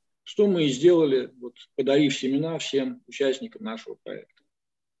семян. Что мы и сделали, вот, подарив семена всем участникам нашего проекта.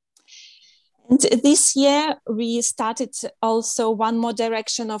 And this year we started also one more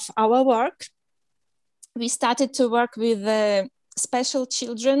direction of our work. We started to work with special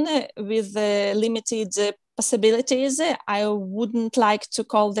children with limited possibilities. I wouldn't like to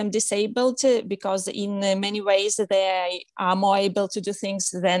call them disabled, because in many ways they are more able to do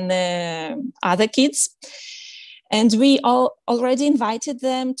things than other kids. And we already invited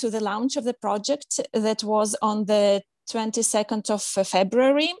them to the launch of the project that was on the 22nd of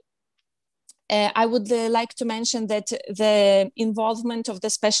February. I would like to mention that the involvement of the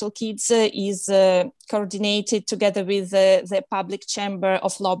special kids is coordinated together with the public chamber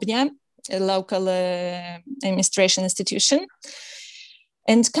of Lobnia, a local administration institution.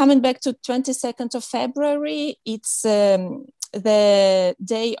 And coming back to 22nd of February, it's the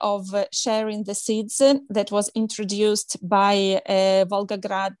day of sharing the seeds that was introduced by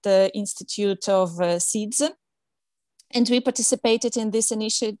Volgograd Institute of Seeds. And we participated in this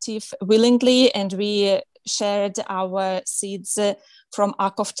initiative willingly, and we shared our seeds from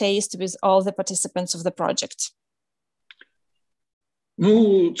Ark of Taste with all the participants of the project.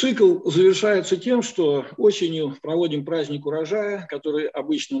 Ну, цикл завершается тем, что осенью проводим праздник урожая, который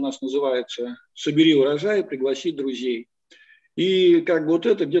обычно у нас называется «Собери урожай, пригласи друзей». И как бы вот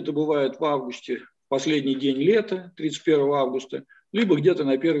это где-то бывает в августе, последний день лета, 31 августа, либо где-то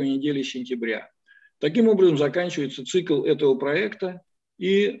на первой неделе сентября. Таким образом заканчивается цикл этого проекта,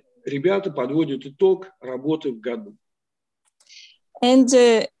 и ребята подводят итог работы в году. And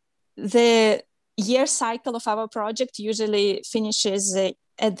the year cycle of our project usually finishes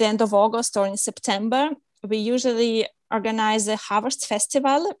at the end of August or in September. We usually organize a harvest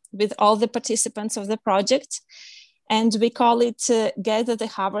festival with all the participants of the project, and we call it Gather the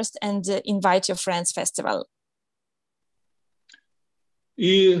Harvest and Invite Your Friends Festival.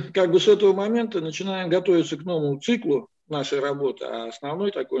 И как бы с этого момента начинаем готовиться к новому циклу нашей работы. А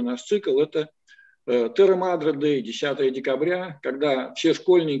основной такой наш цикл – это Terra Madre Day, 10 декабря, когда все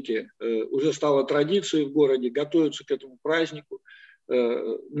школьники, уже стало традицией в городе, готовятся к этому празднику.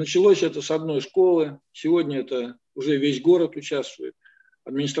 Началось это с одной школы, сегодня это уже весь город участвует.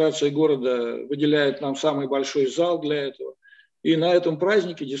 Администрация города выделяет нам самый большой зал для этого. И на этом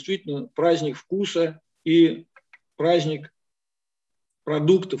празднике действительно праздник вкуса и праздник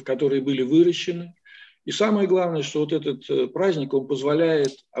продуктов, которые были выращены. И самое главное, что вот этот праздник, он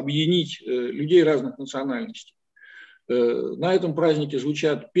позволяет объединить людей разных национальностей. На этом празднике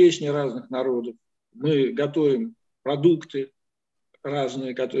звучат песни разных народов. Мы готовим продукты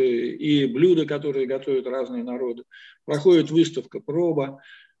разные, и блюда, которые готовят разные народы. Проходит выставка, проба.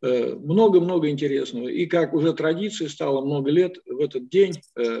 Много-много интересного. И как уже традицией стало много лет, в этот день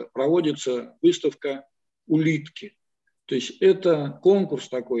проводится выставка улитки. То есть это конкурс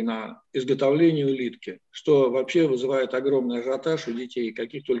такой на изготовление улитки, что вообще вызывает огромный ажиотаж у детей.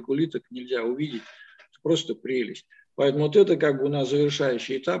 Каких только улиток нельзя увидеть. Это просто прелесть. Поэтому вот это как бы у нас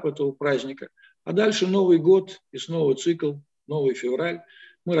завершающий этап этого праздника. А дальше Новый год и снова цикл, новый февраль.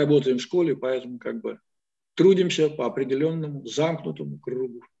 Мы работаем в школе, поэтому как бы трудимся по определенному замкнутому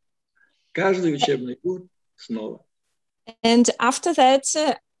кругу. Каждый учебный год снова. And after that,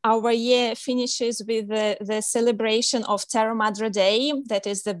 our year finishes with the celebration of Terra Madre Day, that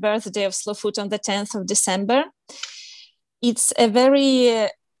is the birthday of Slow Food on the 10th of December. It's a very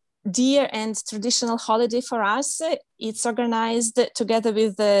dear and traditional holiday for us. It's organized together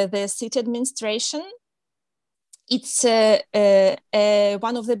with the city administration. It's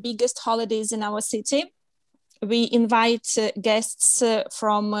one of the biggest holidays in our city. We invite guests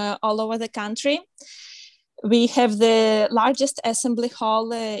from all over the country. We have the largest assembly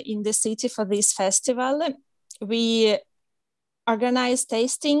hall in the city for this festival. We organize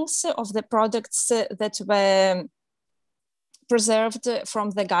tastings of the products that were preserved from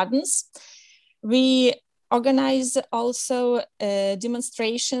the gardens. We organize also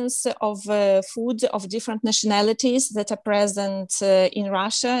demonstrations of food of different nationalities that are present in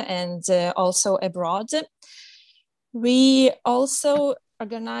Russia and also abroad. We also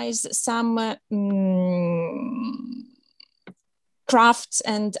organize some crafts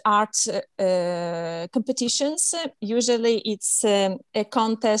and art competitions. Usually it's a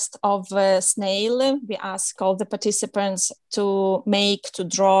contest of snail. We ask all the participants to make, to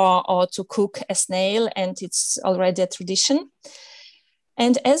draw, or to cook a snail, and it's already a tradition.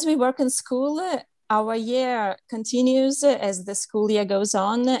 And as we work in school, our year continues as the school year goes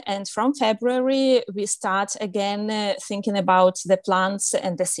on, and from February we start again thinking about the plants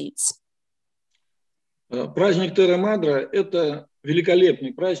and the seeds. Праздник Терра Мадре – это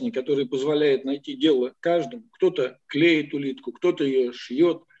великолепный праздник, который позволяет найти дело каждому. Кто-то клеит улитку, кто-то ее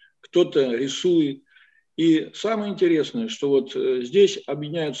шьет, кто-то рисует. И самое интересное, что вот здесь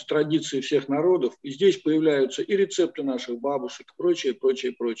объединяются традиции всех народов, и здесь появляются и рецепты наших бабушек, прочее,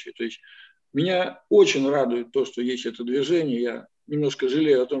 прочее, прочее. То есть меня очень радует то, что есть это движение. Я немножко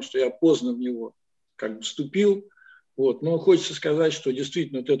жалею о том, что я поздно в него как бы вступил. Вот. Но хочется сказать, что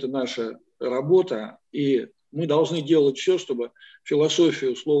действительно вот это наша работа, и мы должны делать все, чтобы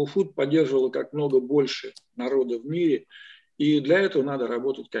философию Slow Food поддерживала как много больше народа в мире. И для этого надо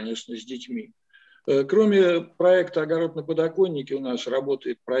работать, конечно, с детьми. Кроме проекта «Огород на подоконнике» у нас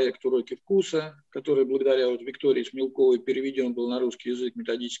работает проект «Уроки вкуса», который благодаря вот Виктории Смелковой переведен был на русский язык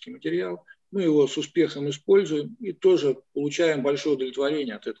методический материал. Мы его с успехом используем и тоже получаем большое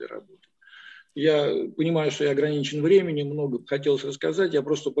удовлетворение от этой работы. Я понимаю, что я ограничен временем, много хотелось рассказать. Я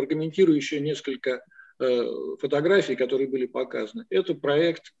просто прокомментирую еще несколько фотографий, которые были показаны. Это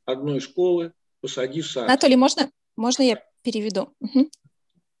проект одной школы «Посади сад». Анатолий, можно я переведу?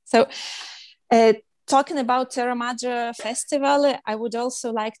 So, talking about Terra Madre Festival, I would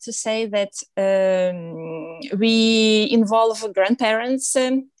also like to say that we involve grandparents.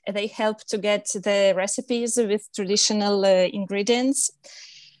 They help to get the recipes with traditional ingredients.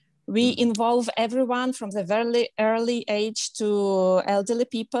 We involve everyone from the very early age to elderly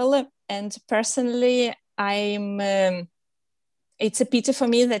people. And personally, it's a pity for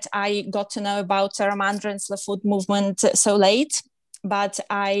me that I got to know about Terra Madre and Slow Food movement so late, but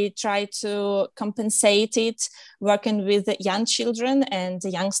I try to compensate it working with young children and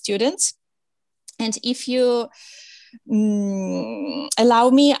young students. And if you allow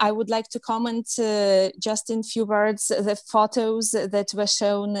me, I would like to comment just in few words the photos that were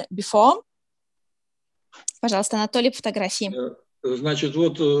shown before. Пожалуйста, Анатолий, фотографии. Значит,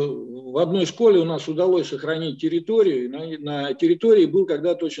 вот в одной школе у нас удалось сохранить территорию. На территории был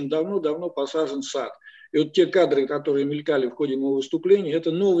когда-то очень давно посажен сад. И вот те кадры, которые мелькали в ходе моего выступления,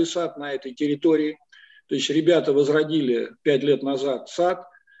 это новый сад на этой территории. То есть ребята возродили 5 лет назад сад.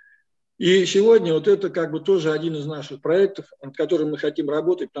 И сегодня вот это как бы тоже один из наших проектов, над которым мы хотим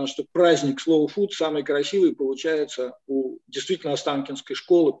работать, потому что праздник Slow Food самый красивый получается у действительно Останкинской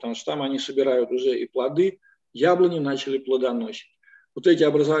школы, потому что там они собирают уже и плоды, яблони начали плодоносить. Вот эти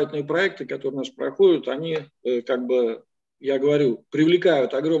образовательные проекты, которые у нас проходят, они, как бы, я говорю,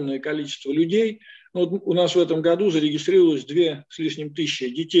 привлекают огромное количество людей. Вот у нас в этом году зарегистрировалось 2 с лишним тысячи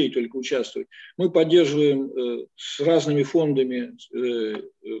детей только участвуют. Мы поддерживаем с разными фондами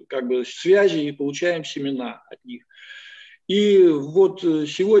как бы связи и получаем семена от них. И вот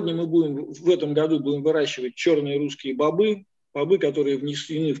сегодня мы в этом году будем выращивать черные русские бобы, которые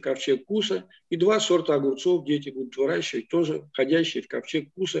внесены в ковчег вкуса, и 2 сорта огурцов дети будут выращивать, тоже входящие в ковчег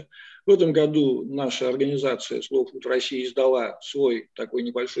вкуса. В этом году наша организация Slow Food России издала свой такой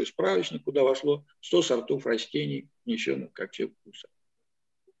небольшой справочник, куда вошло 100 сортов растений, внесенных в ковчег вкуса.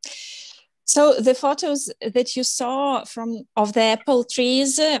 So the photos that you saw of the apple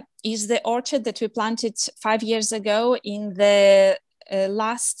trees is the orchard that we planted 5 years ago in the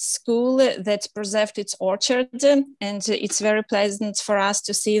last school that preserved its orchard, and it's very pleasant for us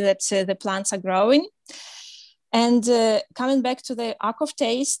to see that the plants are growing. And coming back to the Arc of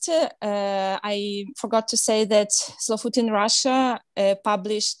Taste, I forgot to say that Slow Food in Russia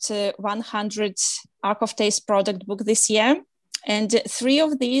published 100 Arc of Taste product book this year. And 3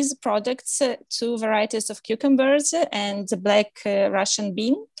 of these products, 2 varieties of cucumbers and the black Russian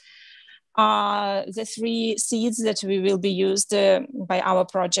bean, are the 3 seeds that we will be used by our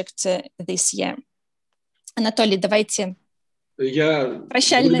project this year. Анатолий, давайте. Я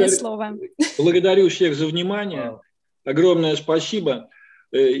прощальное слово. Благодарю всех за внимание. Огромное спасибо.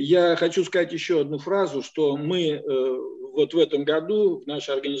 Я хочу сказать еще одну фразу, что мы вот в этом году в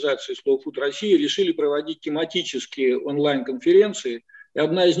нашей организации Slow Food России решили проводить тематические онлайн-конференции, и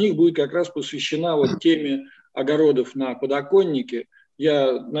одна из них будет как раз посвящена вот теме огородов на подоконнике.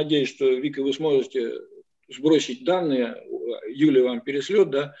 Я надеюсь, что, Вика, вы сможете сбросить данные, Юля вам перешлет,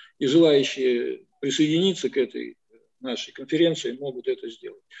 да, и желающие присоединиться к этой нашей конференции могут это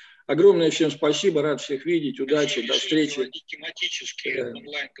сделать. Огромное всем спасибо, рад всех видеть, удачи, до встречи. Тематические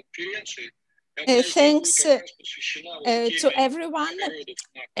онлайн-конференции. Thanks to everyone,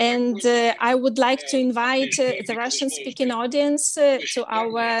 and I would like to invite the Russian-speaking audience to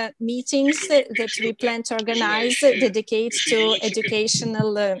our meetings that we plan to organize dedicated to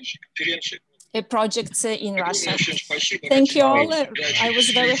educational projects in Russia. Thank you all. I was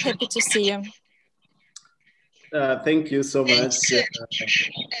very happy to see you. Thank you so much. To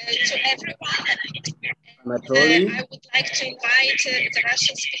everyone. Anatoly. I would like to invite the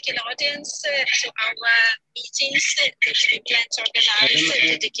Russian-speaking audience to our meetings that we plan to organize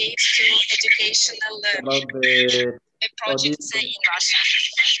dedicated to educational projects in Russia.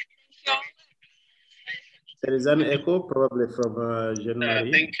 There is an echo, probably from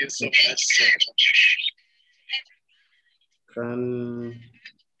Jean-Marie. Thank you so much.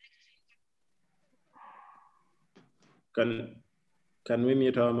 Can we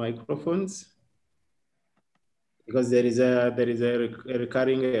mute our microphones? Because there is a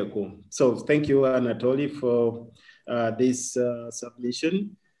recurring echo. So thank you, Anatoly, for this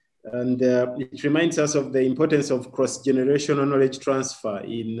submission. And it reminds us of the importance of cross-generational knowledge transfer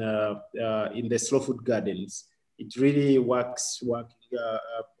in the slow food gardens. It really works,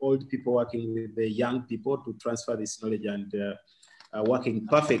 old people working with the young people to transfer this knowledge and working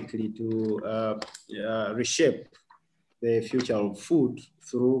perfectly to reshape the future of food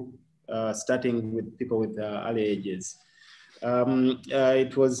through starting with people with early ages.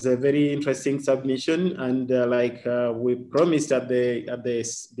 It was a very interesting submission, and like we promised at the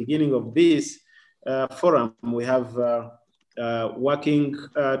beginning of this forum, we have working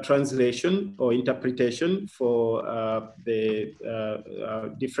translation or interpretation for the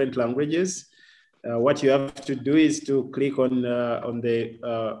different languages. What you have to do is to click on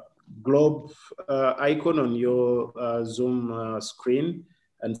the globe icon on your Zoom screen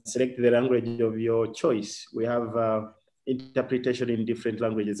and select the language of your choice. We have interpretation in different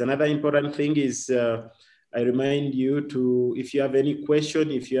languages. Another important thing is I remind you to, if you have any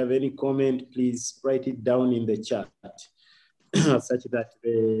question, if you have any comment, please write it down in the chat such that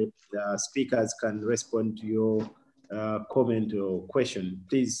the speakers can respond to your comment or question.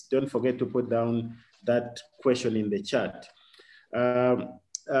 Please don't forget to put down that question in the chat.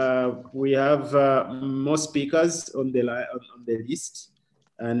 We have more speakers on the list,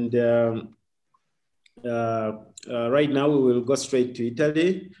 and right now we will go straight to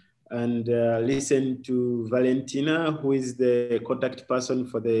Italy and listen to Valentina, who is the contact person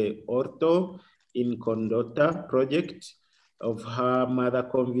for the Orto in Condotta project of her mother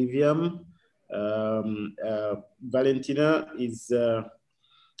Convivium. Valentina is the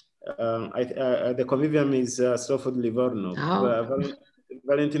Convivium is Slow Food Livorno. Oh.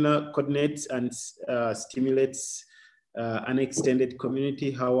 Valentina coordinates and stimulates an extended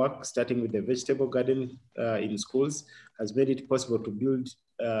community. Her work, starting with the vegetable garden in schools, has made it possible to build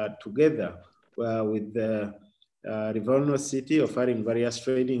together with the Livorno city, offering various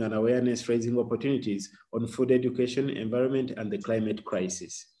training and awareness raising opportunities on food education, environment, and the climate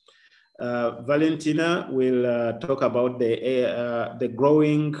crisis. Valentina will talk about the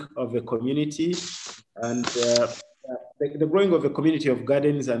growing of a community and the growing of a community of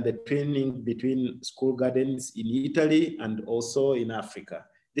gardens and the training between school gardens in Italy and also in Africa.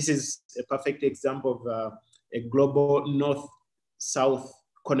 This is a perfect example of a global north-south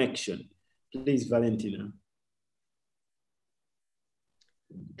connection. Please, Valentina.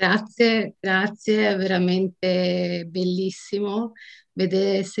 Grazie, grazie, è veramente bellissimo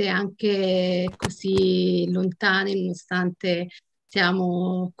vedere anche così lontani, nonostante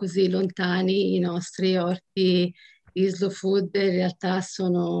siamo così lontani, i nostri orti gli slow food in realtà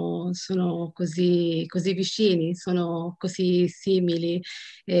sono così vicini, sono così simili,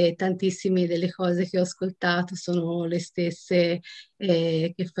 e tantissime delle cose che ho ascoltato sono le stesse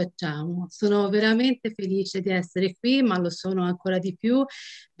che facciamo. Sono veramente felice di essere qui, ma lo sono ancora di più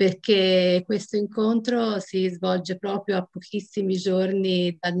perché questo incontro si svolge proprio a pochissimi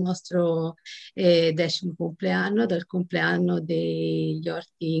giorni dal nostro 10° compleanno, dal compleanno degli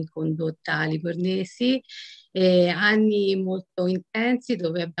orti in condotta livornesi. Anni molto intensi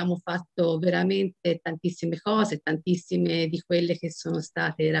dove abbiamo fatto veramente tantissime cose, tantissime di quelle che sono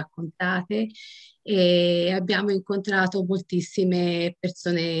state raccontate, e abbiamo incontrato moltissime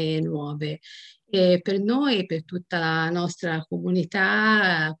persone nuove. E per noi, per tutta la nostra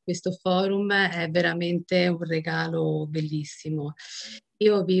comunità, questo forum è veramente un regalo bellissimo.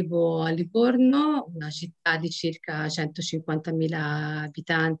 Io vivo a Livorno, una città di circa 150.000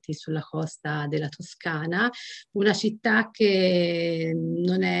 abitanti sulla costa della Toscana, una città che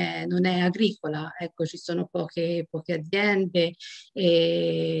non è agricola, ecco, ci sono poche aziende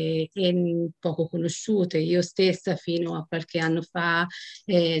e poco conosciute. Io stessa fino a qualche anno fa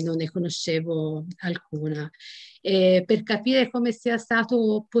non ne conoscevo alcuna. Per capire come sia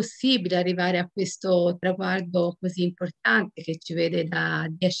stato possibile arrivare a questo traguardo così importante che ci vede da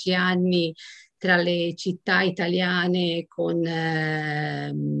 10 anni tra le città italiane con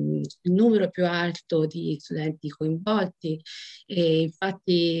il numero più alto di studenti coinvolti, e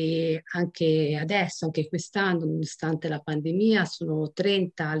infatti anche adesso, anche quest'anno, nonostante la pandemia, sono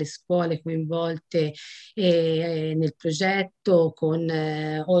 30 le scuole coinvolte nel progetto con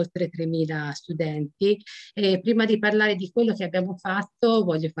oltre 3.000 studenti. Prima di parlare di quello che abbiamo fatto,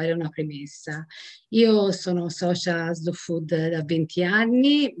 voglio fare una premessa. Io sono socia Slow Food da 20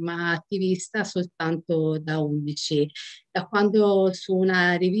 anni, ma attivista soltanto da 11. Da quando su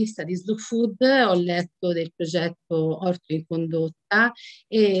una rivista di Slow Food ho letto del progetto Orti in condotta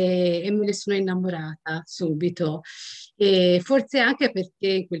e me ne sono innamorata subito. E forse anche perché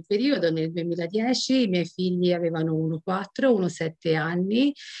in quel periodo, nel 2010, i miei figli avevano uno 4, uno 7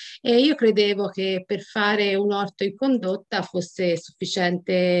 anni, e io credevo che per fare un orto in condotta fosse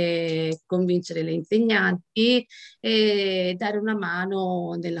sufficiente convincere le insegnanti e dare una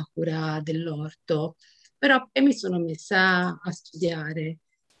mano nella cura dell'orto. Però poi mi sono messa a studiare,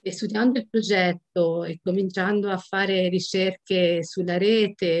 e studiando il progetto e cominciando a fare ricerche sulla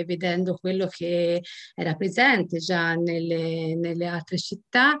rete, vedendo quello che era presente già nelle altre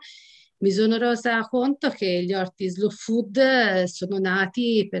città, mi sono resa conto che gli orti slow food sono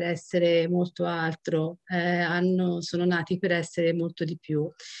nati per essere molto altro, sono nati per essere molto di più.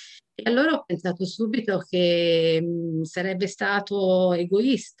 E allora ho pensato subito che sarebbe stato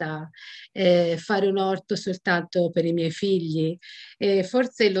egoista fare un orto soltanto per i miei figli.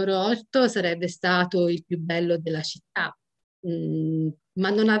 Forse il loro orto sarebbe stato il più bello della città, ma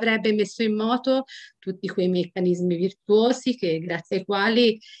non avrebbe messo in moto tutti quei meccanismi virtuosi grazie ai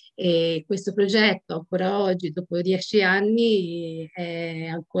quali questo progetto ancora oggi, dopo 10 anni, è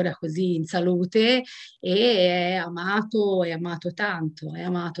ancora così in salute e è amato tanto, è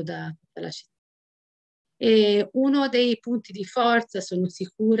amato da tutta la città. E uno dei punti di forza sono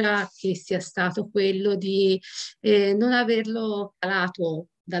sicura che sia stato quello di non averlo calato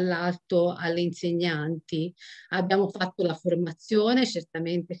dall'alto alle insegnanti. Abbiamo fatto la formazione,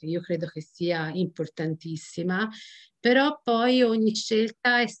 certamente, che io credo che sia importantissima, però poi ogni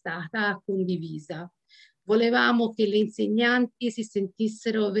scelta è stata condivisa. Volevamo che le insegnanti si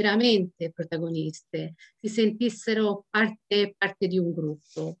sentissero veramente protagoniste, si sentissero parte di un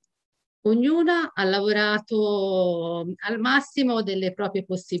gruppo. Ognuna ha lavorato al massimo delle proprie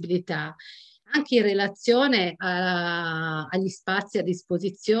possibilità, anche in relazione agli spazi a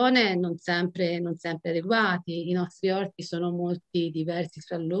disposizione non sempre adeguati. I nostri orti sono molti diversi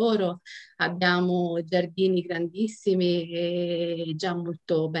fra loro, abbiamo giardini grandissimi e già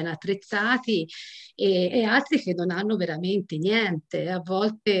molto ben attrezzati e altri che non hanno veramente niente, a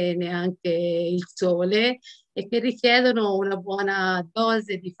volte neanche il sole, e che richiedono una buona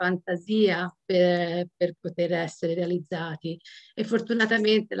dose di fantasia per poter essere realizzati. E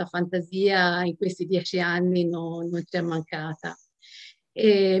fortunatamente la fantasia in questi 10 anni non ci è mancata.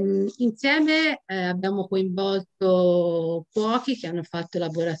 Insieme abbiamo coinvolto cuochi che hanno fatto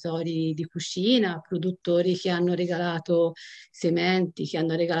laboratori di cucina, produttori che hanno regalato sementi, che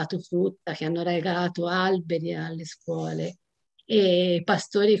hanno regalato frutta, che hanno regalato alberi alle scuole, e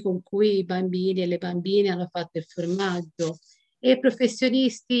pastori con cui i bambini e le bambine hanno fatto il formaggio, e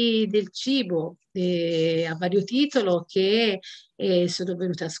professionisti del cibo a vario titolo che sono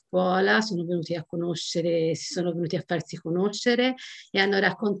venuti a scuola, sono venuti a conoscere, si sono venuti a farsi conoscere e hanno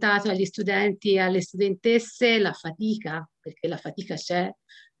raccontato agli studenti e alle studentesse la fatica, perché la fatica c'è,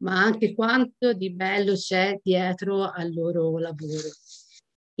 ma anche quanto di bello c'è dietro al loro lavoro.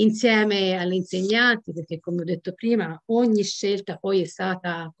 Insieme alle insegnanti, perché come ho detto prima, ogni scelta poi è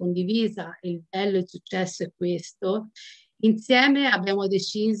stata condivisa, il bello e il successo è questo. Insieme abbiamo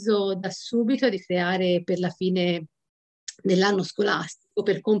deciso da subito di creare per la fine dell'anno scolastico,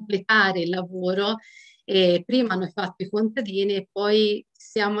 per completare il lavoro, prima hanno fatto i contadini e poi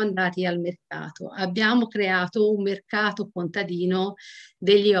siamo andati al mercato. Abbiamo creato un mercato contadino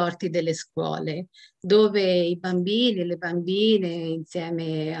degli orti delle scuole, dove i bambini e le bambine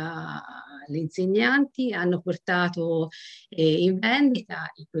insieme alle insegnanti hanno portato in vendita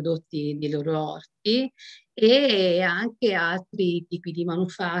i prodotti dei loro orti e anche altri tipi di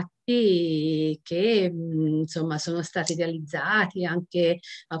manufatti che insomma sono stati realizzati anche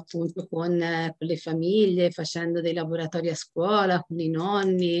appunto con le famiglie, facendo dei laboratori a scuola con i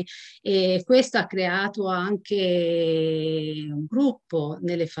nonni, e questo ha creato anche un gruppo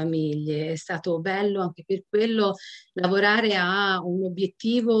nelle famiglie. È stato bello anche per quello lavorare a un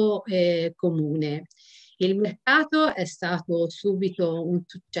obiettivo comune. Il mercato è stato subito un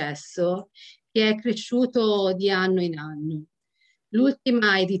successo che è cresciuto di anno in anno.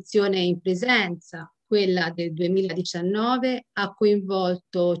 L'ultima edizione in presenza, quella del 2019, ha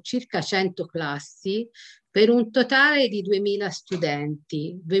coinvolto circa 100 classi per un totale di 2000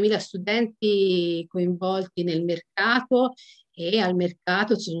 studenti. 2000 studenti coinvolti nel mercato, e al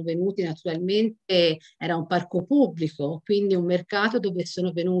mercato sono venuti naturalmente, era un parco pubblico, quindi un mercato dove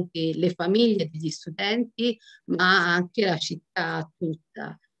sono venuti le famiglie degli studenti, ma anche la città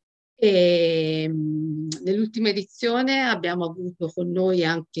tutta. Nell'ultima edizione abbiamo avuto con noi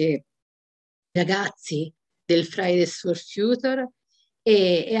anche ragazzi del Fridays for Future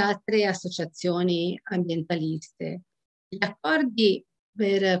e altre associazioni ambientaliste. Gli accordi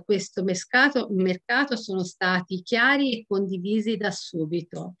per questo mercato sono stati chiari e condivisi da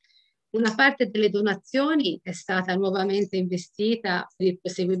subito. Una parte delle donazioni è stata nuovamente investita per il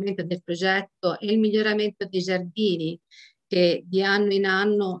proseguimento del progetto e il miglioramento dei giardini, che di anno in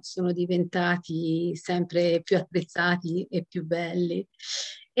anno sono diventati sempre più attrezzati e più belli.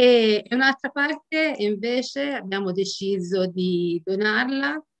 E un'altra parte invece abbiamo deciso di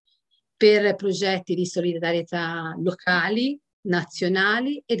donarla per progetti di solidarietà locali,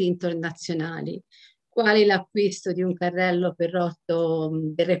 nazionali ed internazionali, quali l'acquisto di un carrello per rotto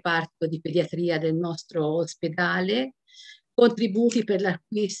del reparto di pediatria del nostro ospedale, contributi per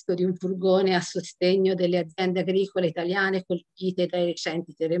l'acquisto di un furgone a sostegno delle aziende agricole italiane colpite dai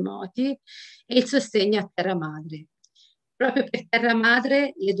recenti terremoti e il sostegno a terra madre. Proprio per terra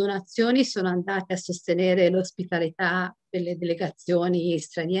madre le donazioni sono andate a sostenere l'ospitalità per le delegazioni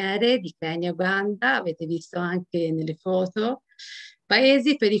straniere di Kenya e Uganda, avete visto anche nelle foto,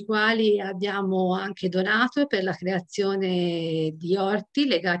 paesi per i quali abbiamo anche donato per la creazione di orti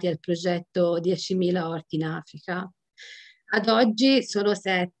legati al progetto 10.000 orti in Africa. Ad oggi sono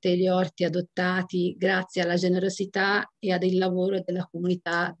 7 gli orti adottati grazie alla generosità e al lavoro della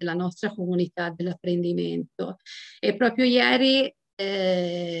comunità, della nostra comunità dell'apprendimento. E proprio ieri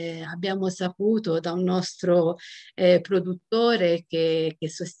abbiamo saputo da un nostro produttore che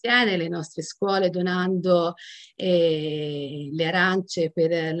sostiene le nostre scuole donando le arance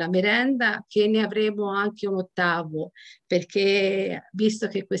per la merenda, che ne avremo anche un 8º, perché visto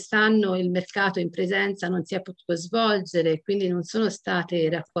che quest'anno il mercato in presenza non si è potuto svolgere, quindi non sono state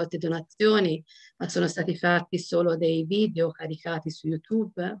raccolte donazioni, ma sono stati fatti solo dei video caricati su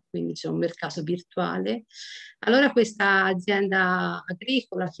YouTube, quindi c'è un mercato virtuale. Allora questa azienda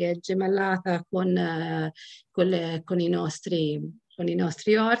agricola che è gemellata con i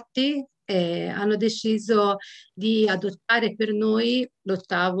nostri orti hanno deciso di adottare per noi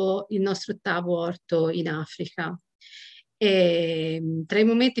il nostro 8º orto in Africa. Tra i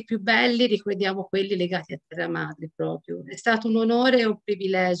momenti più belli ricordiamo quelli legati a terra madre proprio. È stato un onore e un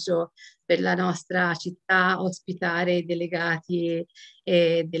privilegio per la nostra città ospitare i delegati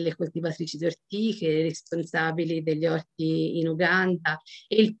delle coltivatrici di ortiche, responsabili degli orti in Uganda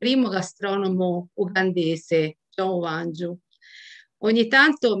e il primo gastronomo ugandese, John Wanju. Ogni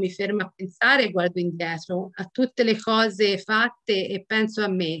tanto mi fermo a pensare e guardo indietro a tutte le cose fatte e penso a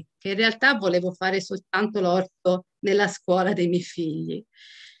me, che in realtà volevo fare soltanto l'orto nella scuola dei miei figli.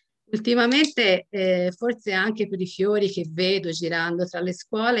 Ultimamente, forse anche per i fiori che vedo girando tra le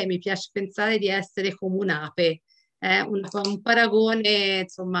scuole, mi piace pensare di essere come un'ape, un paragone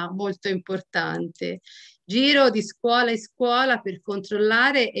insomma molto importante. giro di scuola in scuola per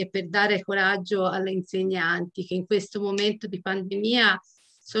controllare e per dare coraggio alle insegnanti che in questo momento di pandemia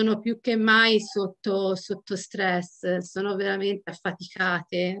sono più che mai sotto stress, sono veramente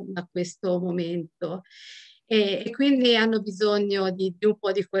affaticate da questo momento e quindi hanno bisogno di un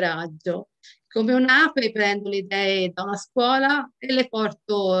po' di coraggio. Come un'ape prendo le idee da una scuola e le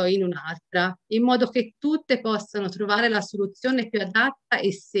porto in un'altra, in modo che tutte possano trovare la soluzione più adatta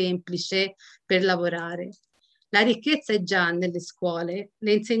e semplice per lavorare. La ricchezza è già nelle scuole.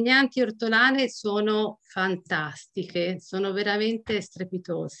 Le insegnanti ortolane sono fantastiche, sono veramente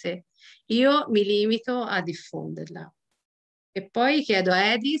strepitose. Io mi limito a diffonderla. E poi chiedo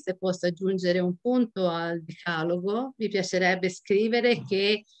a Edi se posso aggiungere un punto al decalogo. Mi piacerebbe scrivere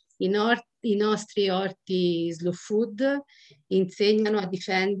che i nostri orti slow food insegnano a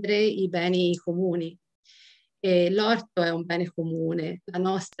difendere i beni comuni. L'orto è un bene comune, la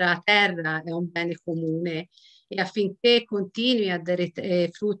nostra terra è un bene comune e affinché continui a dare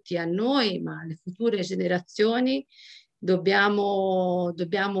frutti a noi, ma alle future generazioni, ha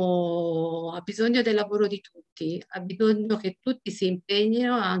bisogno del lavoro di tutti, ha bisogno che tutti si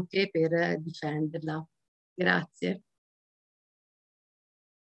impegnino anche per difenderla. Grazie.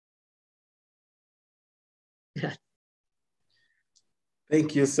 Grazie.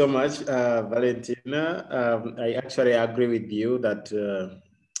 Thank you so much, Valentina. I actually agree with you that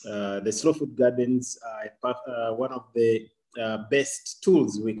the slow food gardens are one of the best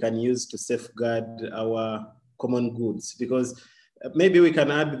tools we can use to safeguard our common goods, because maybe we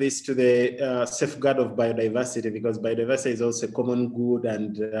can add this to the safeguard of biodiversity, because biodiversity is also a common good,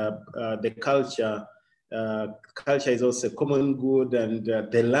 and the culture is also a common good, and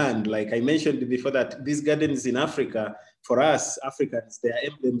the land, like I mentioned before, that these gardens in Africa, for us Africans, they are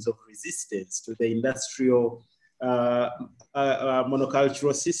emblems of resistance to the industrial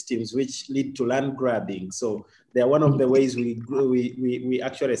monocultural systems which lead to land grabbing. So they are one of the ways we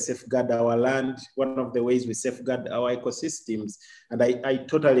actually safeguard our land, one of the ways we safeguard our ecosystems. And I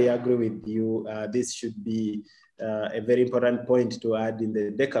totally agree with you. This should be a very important point to add in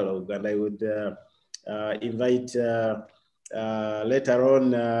the Decalogue. And I would invite later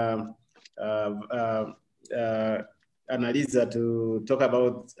on Annalisa to talk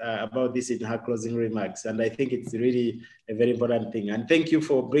about this in her closing remarks. And I think it's really a very important thing. And thank you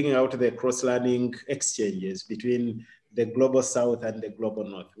for bringing out the cross-learning exchanges between the Global South and the Global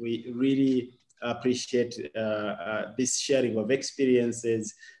North. We really appreciate this sharing of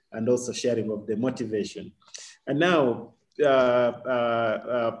experiences and also sharing of the motivation. And now,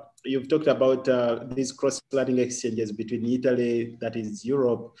 you've talked about these cross-learning exchanges between Italy, that is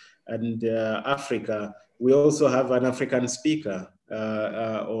Europe, and Africa. We also have an African speaker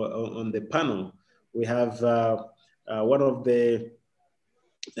on the panel. We have one of the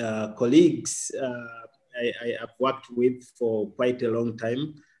colleagues I have worked with for quite a long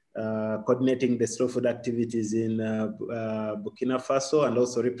time, coordinating the slow food activities in Burkina Faso, and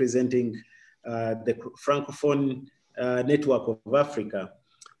also representing the Francophone network of Africa.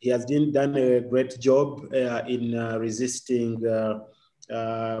 He has done a great job in resisting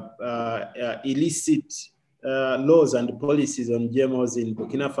illicit laws and policies on GMOs in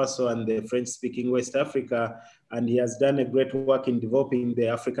Burkina Faso and the French-speaking West Africa, and he has done a great work in developing the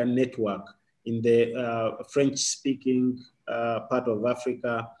African network in the French-speaking part of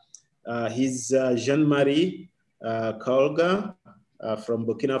Africa. He's Jean-Marie Kaolga from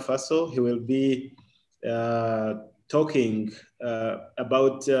Burkina Faso. He will be talking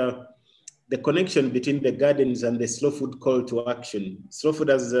about the connection between the gardens and the slow food call to action. Slow food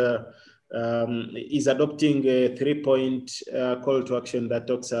has is adopting a 3-point call to action that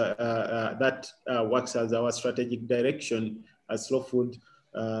talks that works as our strategic direction as slow food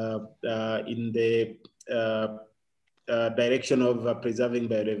in the direction of preserving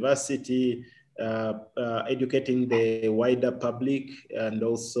biodiversity, educating the wider public, and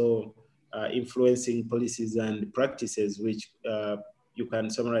also influencing policies and practices, which you can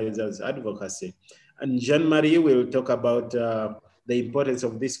summarize as advocacy. And Jean-Marie will talk about the importance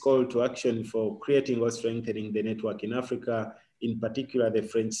of this call to action for creating or strengthening the network in Africa, in particular the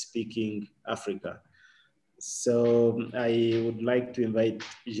French-speaking Africa. So I would like to invite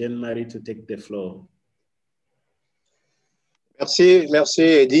Jean-Marie to take the floor. Merci, merci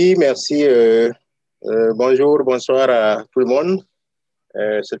Eddie, merci. Bonjour, bonsoir à tout le monde.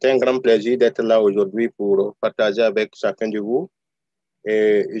 C'est un grand plaisir d'être là aujourd'hui pour partager avec chacun de vous.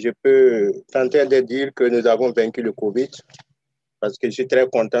 Et je peux tenter de dire que nous avons vaincu le Covid, parce que je suis très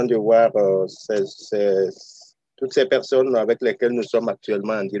content de voir toutes ces personnes avec lesquelles nous sommes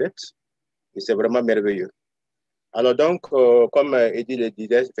actuellement en direct. Et c'est vraiment merveilleux. Alors donc, comme Eddie le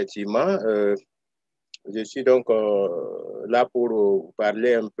disait, effectivement, Je suis donc là pour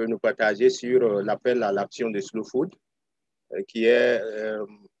parler un peu, nous partager sur l'appel à l'action de Slow Food, qui est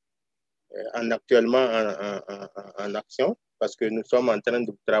actuellement en action, parce que nous sommes en train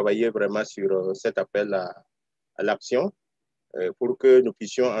de travailler vraiment sur cet appel à l'action, pour que nous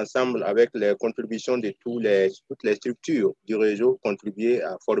puissions ensemble, avec les contributions de toutes les structures du réseau, contribuer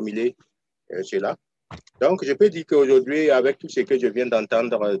à formuler cela. Donc, je peux dire qu'aujourd'hui, avec tout ce que je viens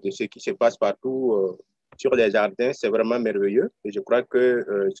d'entendre de ce qui se passe partout sur les jardins, c'est vraiment merveilleux. Et je crois que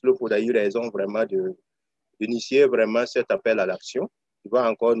Slow Food a eu raison vraiment d'initier vraiment cet appel à l'action qui va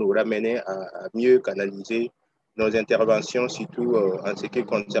encore nous ramener à mieux canaliser nos interventions, surtout en ce qui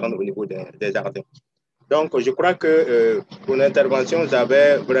concerne au niveau des jardins. Donc, je crois que pour l'intervention,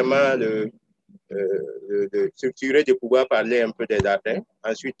 j'avais vraiment de structurer, de pouvoir parler un peu des jardins.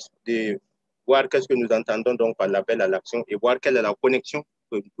 Ensuite, de voir qu'est-ce que nous entendons donc par l'appel à l'action et voir quelle est la connexion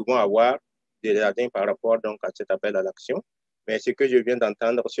que nous pouvons avoir des jardins par rapport donc à cet appel à l'action. Mais ce que je viens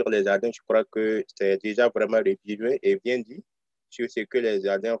d'entendre sur les jardins, je crois que c'est déjà vraiment résumé et bien dit sur ce que les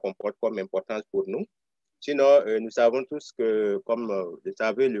jardins comportent comme importance pour nous. Sinon, nous savons tous que, comme vous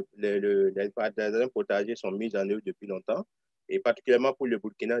savez, les jardins potagers sont mis en œuvre depuis longtemps, et particulièrement pour le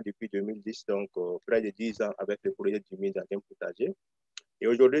Burkina depuis 2010, donc près de 10 ans avec le projet du jardin potager. Et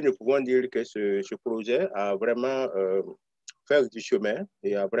aujourd'hui, nous pouvons dire que ce projet a vraiment fait du chemin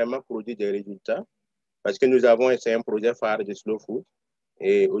et a vraiment produit des résultats, parce que nous avons essayé un projet phare de Slow Food,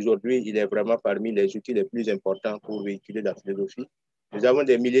 et aujourd'hui, il est vraiment parmi les outils les plus importants pour véhiculer la philosophie. Nous avons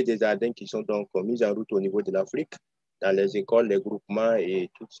des milliers de jardins qui sont donc mis en route au niveau de l'Afrique, dans les écoles, les groupements et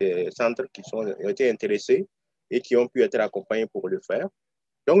tous ces centres qui ont été intéressés et qui ont pu être accompagnés pour le faire.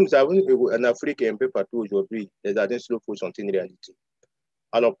 Donc, nous avons en Afrique et un peu partout aujourd'hui, les jardins Slow Food sont une réalité.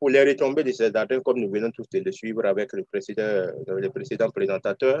 Alors, pour les retombées de ces jardins, comme nous venons tous de le suivre avec le précédent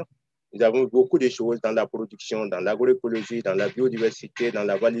présentateur, nous avons beaucoup de choses dans la production, dans l'agroécologie, dans la biodiversité, dans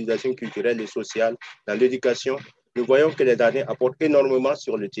la valorisation culturelle et sociale, dans l'éducation. Nous voyons que les jardins apportent énormément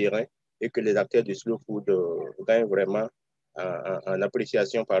sur le terrain et que les acteurs du Slow Food gagnent vraiment en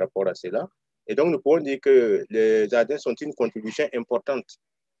appréciation par rapport à cela. Et donc, nous pouvons dire que les jardins sont une contribution importante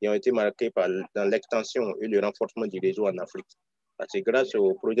qui ont été marquées dans l'extension et le renforcement du réseau en Afrique. Parce que grâce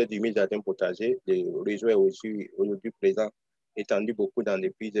au projet du jardin potager, le réseau est aussi aujourd'hui présent, étendu beaucoup dans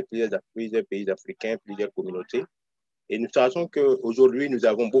plusieurs pays africains, plusieurs communautés. Et nous savons qu'aujourd'hui, nous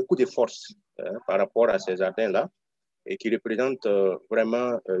avons beaucoup de forces par rapport à ces jardins-là et qui représentent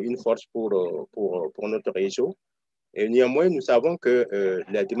vraiment une force pour notre réseau. Et néanmoins, nous savons que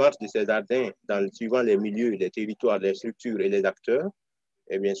la démarche de ces jardins, suivant les milieux, les territoires, les structures et les acteurs,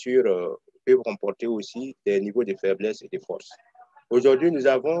 et bien sûr, peuvent comporter aussi des niveaux de faiblesse et de force. Aujourd'hui, nous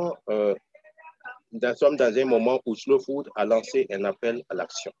sommes dans un moment où Slow Food a lancé un appel à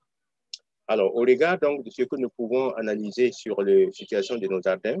l'action. Alors, au regard donc de ce que nous pouvons analyser sur la situation de nos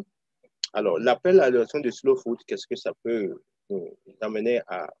jardins, alors l'appel à l'action de Slow Food, qu'est-ce que ça peut nous amener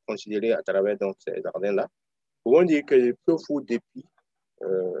à considérer à travers donc, ces jardins-là? Nous pouvons dire que le Slow Food, depuis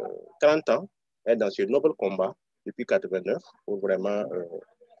 30 ans, est dans ce noble combat, depuis 89, pour vraiment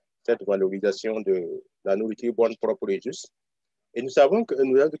cette valorisation de la nourriture bonne, propre et juste. Et nous savons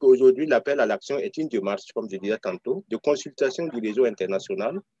qu'aujourd'hui, l'appel à l'action est une démarche, comme je disais tantôt, de consultation du réseau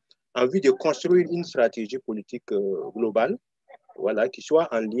international en vue de construire une stratégie politique globale, voilà, qui soit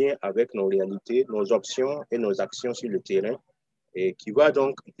en lien avec nos réalités, nos options et nos actions sur le terrain, et qui va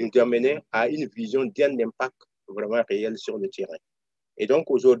donc nous amener à une vision d'un impact vraiment réel sur le terrain. Et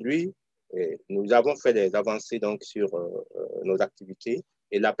donc aujourd'hui, nous avons fait des avancées donc, sur nos activités,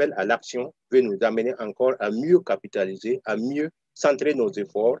 et l'appel à l'action veut nous amener encore à mieux capitaliser, à mieux centrer nos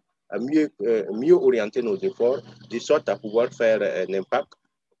efforts, à mieux orienter nos efforts, de sorte à pouvoir faire un impact.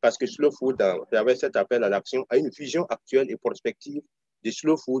 Parce que Slow Food, avec cet appel à l'action, a une vision actuelle et prospective de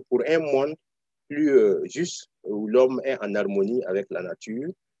Slow Food pour un monde plus juste, où l'homme est en harmonie avec la nature,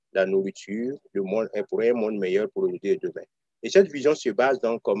 la nourriture, le monde est pour un monde meilleur pour aujourd'hui et demain. Et cette vision se base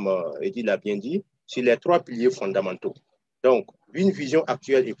donc, comme Eddy l'a bien dit, sur les 3 piliers fondamentaux. Donc, une vision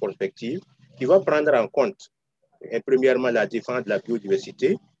actuelle et prospective qui va prendre en compte, premièrement, la défense de la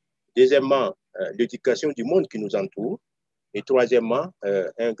biodiversité, deuxièmement, l'éducation du monde qui nous entoure, et troisièmement,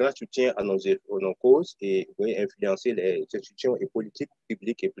 un grand soutien à nos causes et influencer les institutions et politiques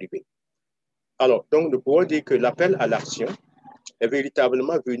publiques et privées. Alors, donc, nous pouvons dire que l'appel à l'action est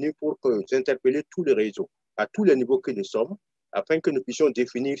véritablement venu pour interpeller tout le réseau, à tous les niveaux que nous sommes, afin que nous puissions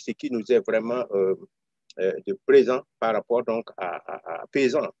définir ce qui nous est vraiment de présent par rapport donc à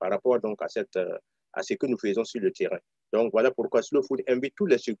pesant, par rapport donc à ce que nous faisons sur le terrain. Donc, voilà pourquoi Slow Food invite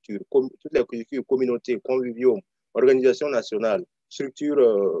toutes les structures, toutes les communautés, conviviaux, organisations nationales,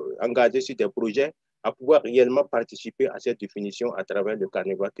 structures engagées sur des projets à pouvoir réellement participer à cette définition à travers le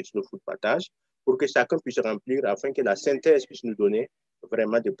carnaval que Slow Food partage, pour que chacun puisse remplir, afin que la synthèse puisse nous donner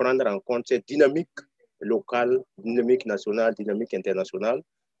vraiment de prendre en compte cette dynamique locale, dynamique nationale, dynamique internationale,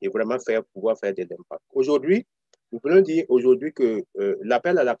 et vraiment pouvoir faire des impacts. Aujourd'hui, nous pouvons dire aujourd'hui que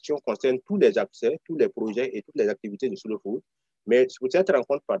l'appel à l'action concerne tous les accès, tous les projets et toutes les activités de Slow Food. Mais pour cette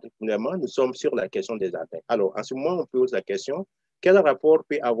rencontre particulièrement, nous sommes sur la question des jardins. Alors, en ce moment, on pose la question, quel rapport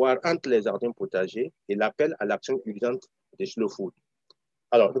peut avoir entre les jardins potagers et l'appel à l'action urgente de Slow Food?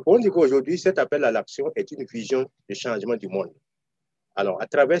 Alors, nous pouvons dire qu'aujourd'hui, cet appel à l'action est une vision de changement du monde. Alors, à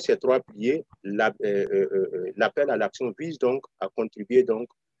travers ces trois piliers, l'appel à l'action vise donc à contribuer donc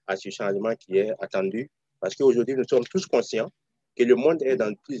à ce changement qui est attendu, parce qu'aujourd'hui, nous sommes tous conscients que le monde est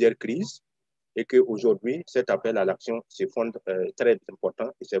dans plusieurs crises et qu'aujourd'hui, cet appel à l'action se fonde très important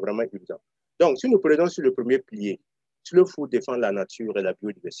et c'est vraiment urgent. Donc, si nous prenons sur le premier pilier, Slow Food défend la nature et la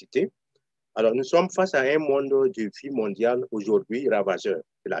biodiversité, alors nous sommes face à un monde de vie mondiale aujourd'hui ravageur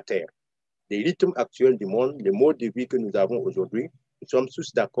de la Terre. Les rythmes actuels du monde, le mode de vie que nous avons aujourd'hui, nous sommes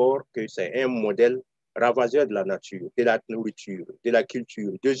tous d'accord que c'est un modèle ravageur de la nature, de la nourriture, de la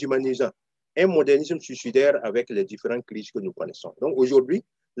culture, déshumanisant, un modernisme suicidaire avec les différentes crises que nous connaissons. Donc aujourd'hui,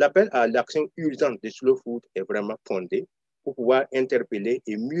 l'appel à l'action urgente de Slow Food est vraiment fondé pour pouvoir interpeller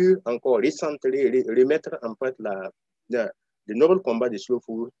et mieux encore recentrer, remettre en fait le noble combat de Slow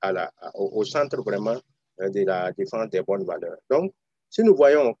Food au centre vraiment de la défense des bonnes valeurs. Donc, si nous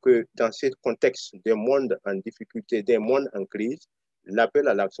voyons que dans ce contexte d'un monde en difficulté, d'un monde en crise, l'appel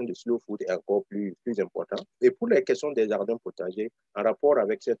à l'action de Slow Food est encore plus important. Et pour les questions des jardins potagers, en rapport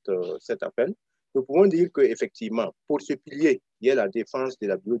avec cet appel, nous pouvons dire qu'effectivement, pour ce pilier qui est la défense de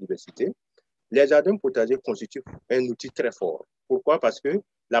la biodiversité, les jardins potagers constituent un outil très fort. Pourquoi? Parce que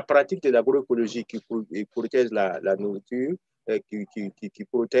la pratique de l'agroécologie qui protège la nourriture, qui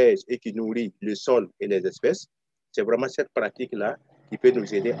protège et qui nourrit le sol et les espèces, c'est vraiment cette pratique-là qui peut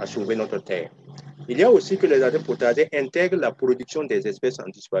nous aider à sauver notre terre. Il y a aussi que les jardins potagers intègrent la production des espèces en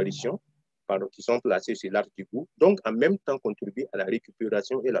disparition, qui sont placées sur l'arc du goût, donc en même temps contribuent à la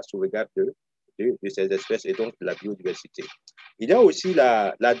récupération et la sauvegarde de ces espèces et donc de la biodiversité. Il y a aussi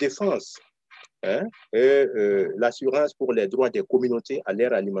la défense, l'assurance pour les droits des communautés à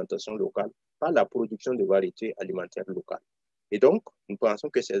leur alimentation locale par la production de variétés alimentaires locales. Et donc, nous pensons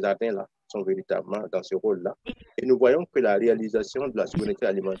que ces jardins-là sont véritablement dans ce rôle-là. Et nous voyons que la réalisation de la souveraineté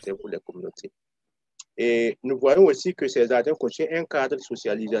alimentaire pour les communautés. Et nous voyons aussi que ces jardins contiennent un cadre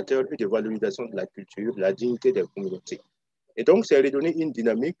socialisateur et de valorisation de la culture, de la dignité des communautés. Et donc, c'est redonner une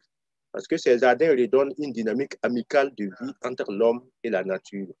dynamique, parce que ces jardins redonnent une dynamique amicale de vie entre l'homme et la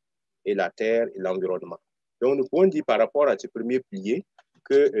nature, et la terre et l'environnement. Donc, nous pouvons dire par rapport à ce premier pilier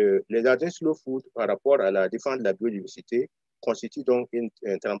que les jardins Slow Food, par rapport à la défense de la biodiversité, constituent donc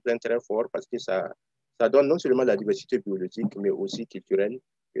un tremplin très fort parce que ça donne non seulement la diversité biologique, mais aussi culturelle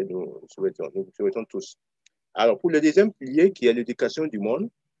que nous souhaitons tous. Alors, pour le deuxième pilier, qui est l'éducation du monde,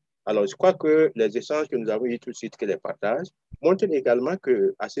 alors je crois que les échanges que nous avons eu tout de suite, que les partages, montrent également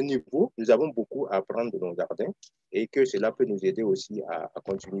qu'à ce niveau, nous avons beaucoup à apprendre de nos jardins et que cela peut nous aider aussi à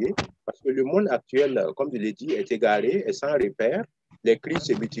continuer. Parce que le monde actuel, comme je l'ai dit, est égaré et sans repère. Les crises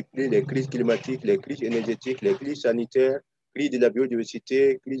se multiplient, les crises climatiques, les crises énergétiques, les crises sanitaires, crise de la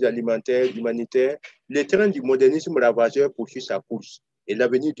biodiversité, crise alimentaire, humanitaire. Le train du modernisme ravageur poursuit sa course et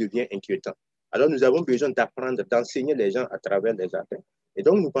l'avenir devient inquiétant. Alors nous avons besoin d'apprendre, d'enseigner les gens à travers les jardins. Et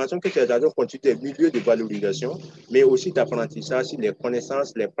donc nous pensons que ces jardins constituent des milieux de valorisation, mais aussi d'apprentissage sur les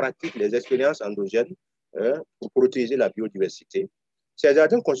connaissances, les pratiques, les expériences endogènes pour protéger la biodiversité. Ces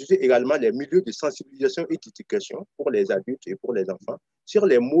jardins constituent également les milieux de sensibilisation et d'éducation pour les adultes et pour les enfants sur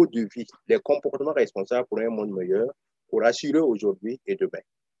les modes de vie, les comportements responsables pour un monde meilleur, pour assurer aujourd'hui et demain.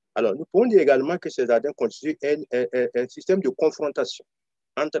 Alors, nous pouvons dire également que ces jardins constituent un système de confrontation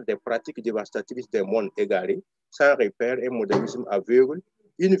entre des pratiques dévastatrices d'un monde égaré, sans repère, un modernisme aveugle,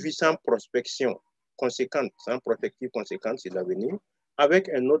 une vie sans prospection conséquente, sans prospective conséquente sur l'avenir, avec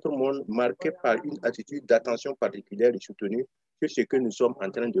un autre monde marqué par une attitude d'attention particulière et soutenue sur ce que nous sommes en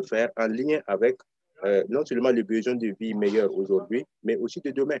train de faire en lien avec non seulement les besoins de vie meilleurs aujourd'hui, mais aussi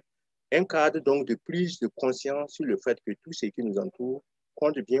de demain. Un cadre donc de prise de conscience sur le fait que tout ce qui nous entoure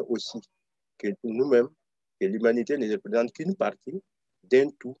compte bien aussi, que nous-mêmes, que l'humanité ne représente qu'une partie d'un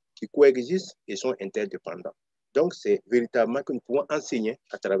tout qui coexiste et sont interdépendants. Donc, c'est véritablement que nous pouvons enseigner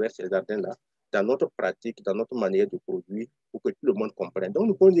à travers ces jardins-là, dans notre pratique, dans notre manière de produire, pour que tout le monde comprenne. Donc,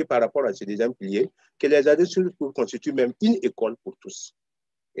 nous pouvons dire par rapport à ces deuxième piliers que les jardins constituent même une école pour tous.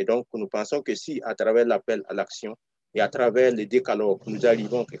 Et donc, nous pensons que si, à travers l'appel à l'action et à travers les décalogues, nous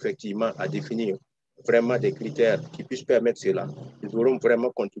arrivons effectivement à définir vraiment des critères qui puissent permettre cela, nous aurons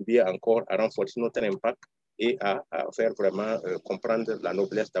vraiment contribué encore à renforcer notre impact et à faire vraiment comprendre la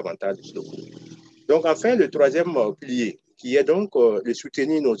noblesse davantage du slow food. Donc, enfin, le troisième pilier, qui est donc de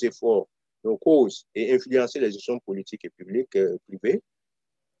soutenir nos efforts, nos causes et influencer les gestions politiques et publiques privées.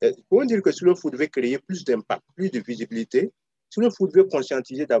 Pour dire que Slow Food veut créer plus d'impact, plus de visibilité, Slow Food veut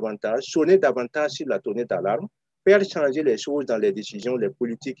conscientiser davantage, sonner davantage sur la sonnette d'alarme, faire changer les choses dans les décisions, les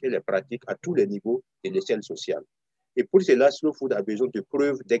politiques et les pratiques à tous les niveaux et l'échelle sociale. Et pour cela, Slow Food a besoin de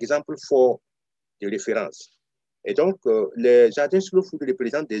preuves, d'exemples forts de référence. Et donc, les jardins Slow Food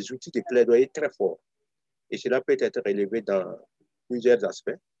représentent des outils de plaidoyer très forts. Et cela peut être relevé dans plusieurs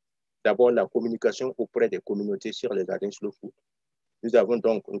aspects. D'abord, la communication auprès des communautés sur les jardins Slow Food.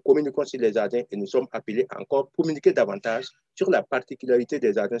 Nous communiquons sur les jardins et nous sommes appelés à encore communiquer davantage sur la particularité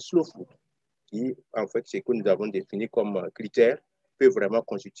des jardins Slow Food, qui, en fait, c'est que nous avons défini comme critère, peut vraiment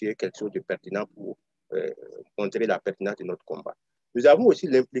constituer quelque chose de pertinent pour montrer la pertinence de notre combat. Nous avons aussi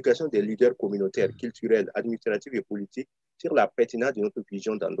l'implication des leaders communautaires, culturels, administratifs et politiques sur la pertinence de notre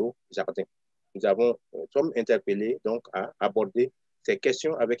vision dans nos jardins. Nous sommes interpellés donc à aborder ces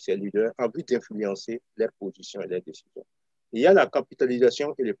questions avec ces leaders en vue d'influencer leurs positions et leurs décisions. Il y a la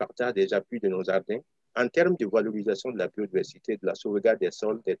capitalisation et le partage des appuis de nos jardins en termes de valorisation de la biodiversité, de la sauvegarde des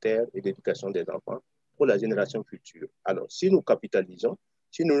sols, des terres et d'éducation des enfants pour la génération future. Alors, si nous capitalisons,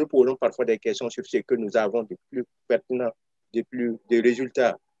 si nous nous posons parfois des questions sur ce que nous avons de plus pertinent, de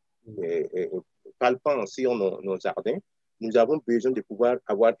résultats palpants sur nos jardins, nous avons besoin de pouvoir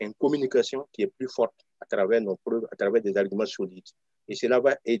avoir une communication qui est plus forte à travers nos preuves, à travers des arguments solides. Et cela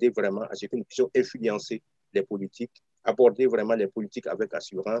va aider vraiment à ce que nous puissions influencer les politiques, aborder vraiment les politiques avec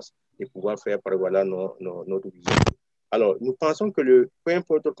assurance et pouvoir faire prévaloir notre vision. Alors, nous pensons que le point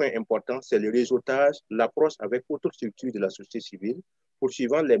important, c'est le réseautage, l'approche avec d'autres structures de la société civile,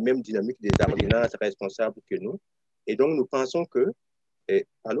 poursuivant les mêmes dynamiques des jardinages responsables que nous. Et donc, nous pensons que...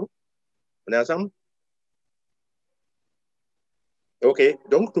 allô? On est ensemble? OK.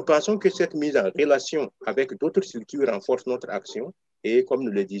 Donc, nous pensons que cette mise en relation avec d'autres structures renforce notre action. Et comme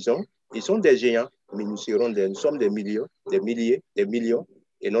nous le disons, ils sont des géants, mais nous sommes des milliers, des millions,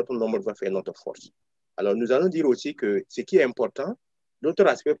 et notre nombre va faire notre force. Alors, nous allons dire aussi que ce qui est important, l'autre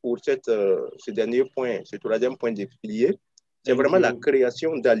aspect pour ce dernier point, ce troisième point de pilier, c'est vraiment la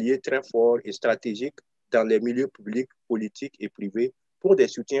création d'alliés très forts et stratégiques dans les milieux publics, politiques et privés pour des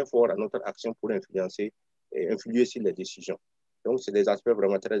soutiens forts à notre action pour influer sur les décisions. Donc, c'est des aspects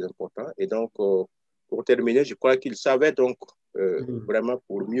vraiment très importants. Et donc, pour terminer, je crois qu'il savait donc vraiment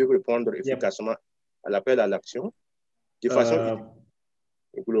pour mieux répondre efficacement à l'appel à l'action, de façon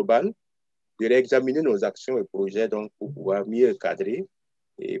globale, de réexaminer nos actions et projets donc, pour pouvoir mieux cadrer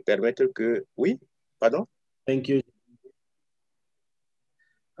et permettre que... Oui, pardon? Thank you.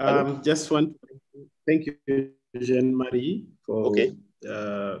 Just one. Thank you, Jean-Marie, for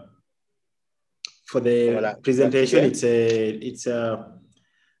the presentation. It's a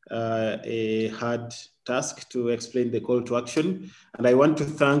hard task to explain the call to action, and I want to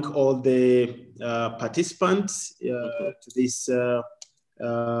thank all the participants to this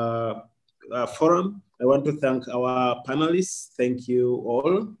forum. I want to thank our panelists. Thank you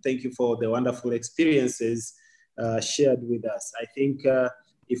all. Thank you for the wonderful experiences shared with us. I think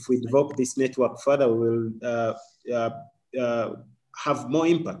if we develop this network further, we will have more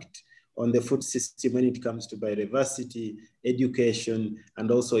impact on the food system when it comes to biodiversity, education, and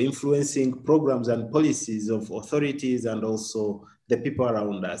also influencing programs and policies of authorities and also the people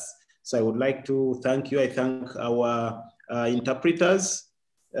around us. So I would like to thank you. I thank our interpreters.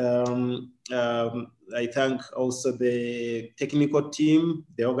 I thank also the technical team,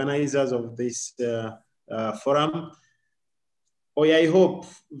 the organizers of this forum. I hope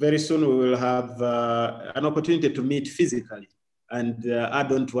very soon we will have an opportunity to meet physically and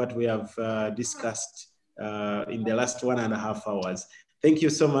add on to what we have discussed in the last 1.5 hours. Thank you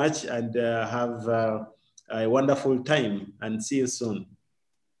so much, and have a wonderful time, and see you soon.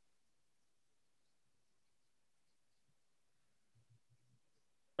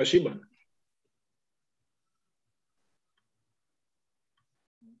 Спасибо.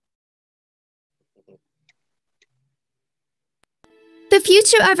 The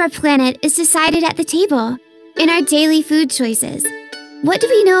future of our planet is decided at the table, in our daily food choices. What do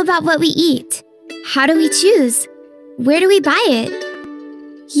we know about what we eat? How do we choose? Where do we buy it?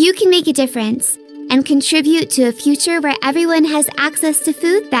 You can make a difference and contribute to a future where everyone has access to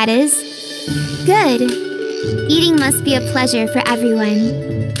food that is good. Eating must be a pleasure for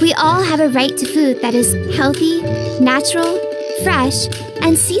everyone. We all have a right to food that is healthy, natural, fresh,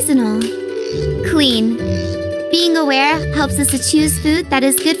 and seasonal. Clean. Being aware helps us to choose food that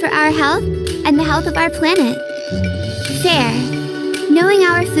is good for our health and the health of our planet. Fair. Knowing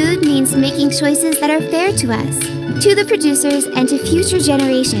our food means making choices that are fair to us, to the producers, and to future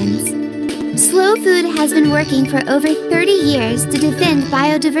generations. Slow Food has been working for over 30 years to defend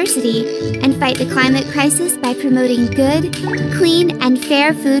biodiversity and fight the climate crisis by promoting good, clean, and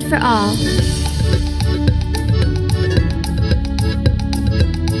fair food for all.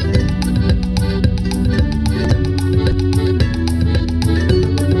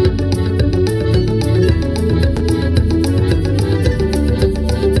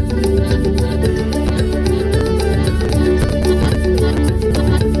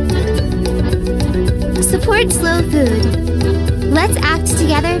 Support Slow Food. Let's act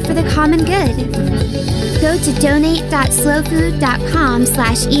together for the common good. Go to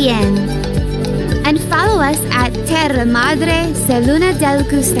donate.slowfood.com/en and follow us at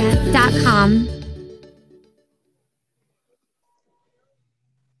terramadreselunadelgusta.com.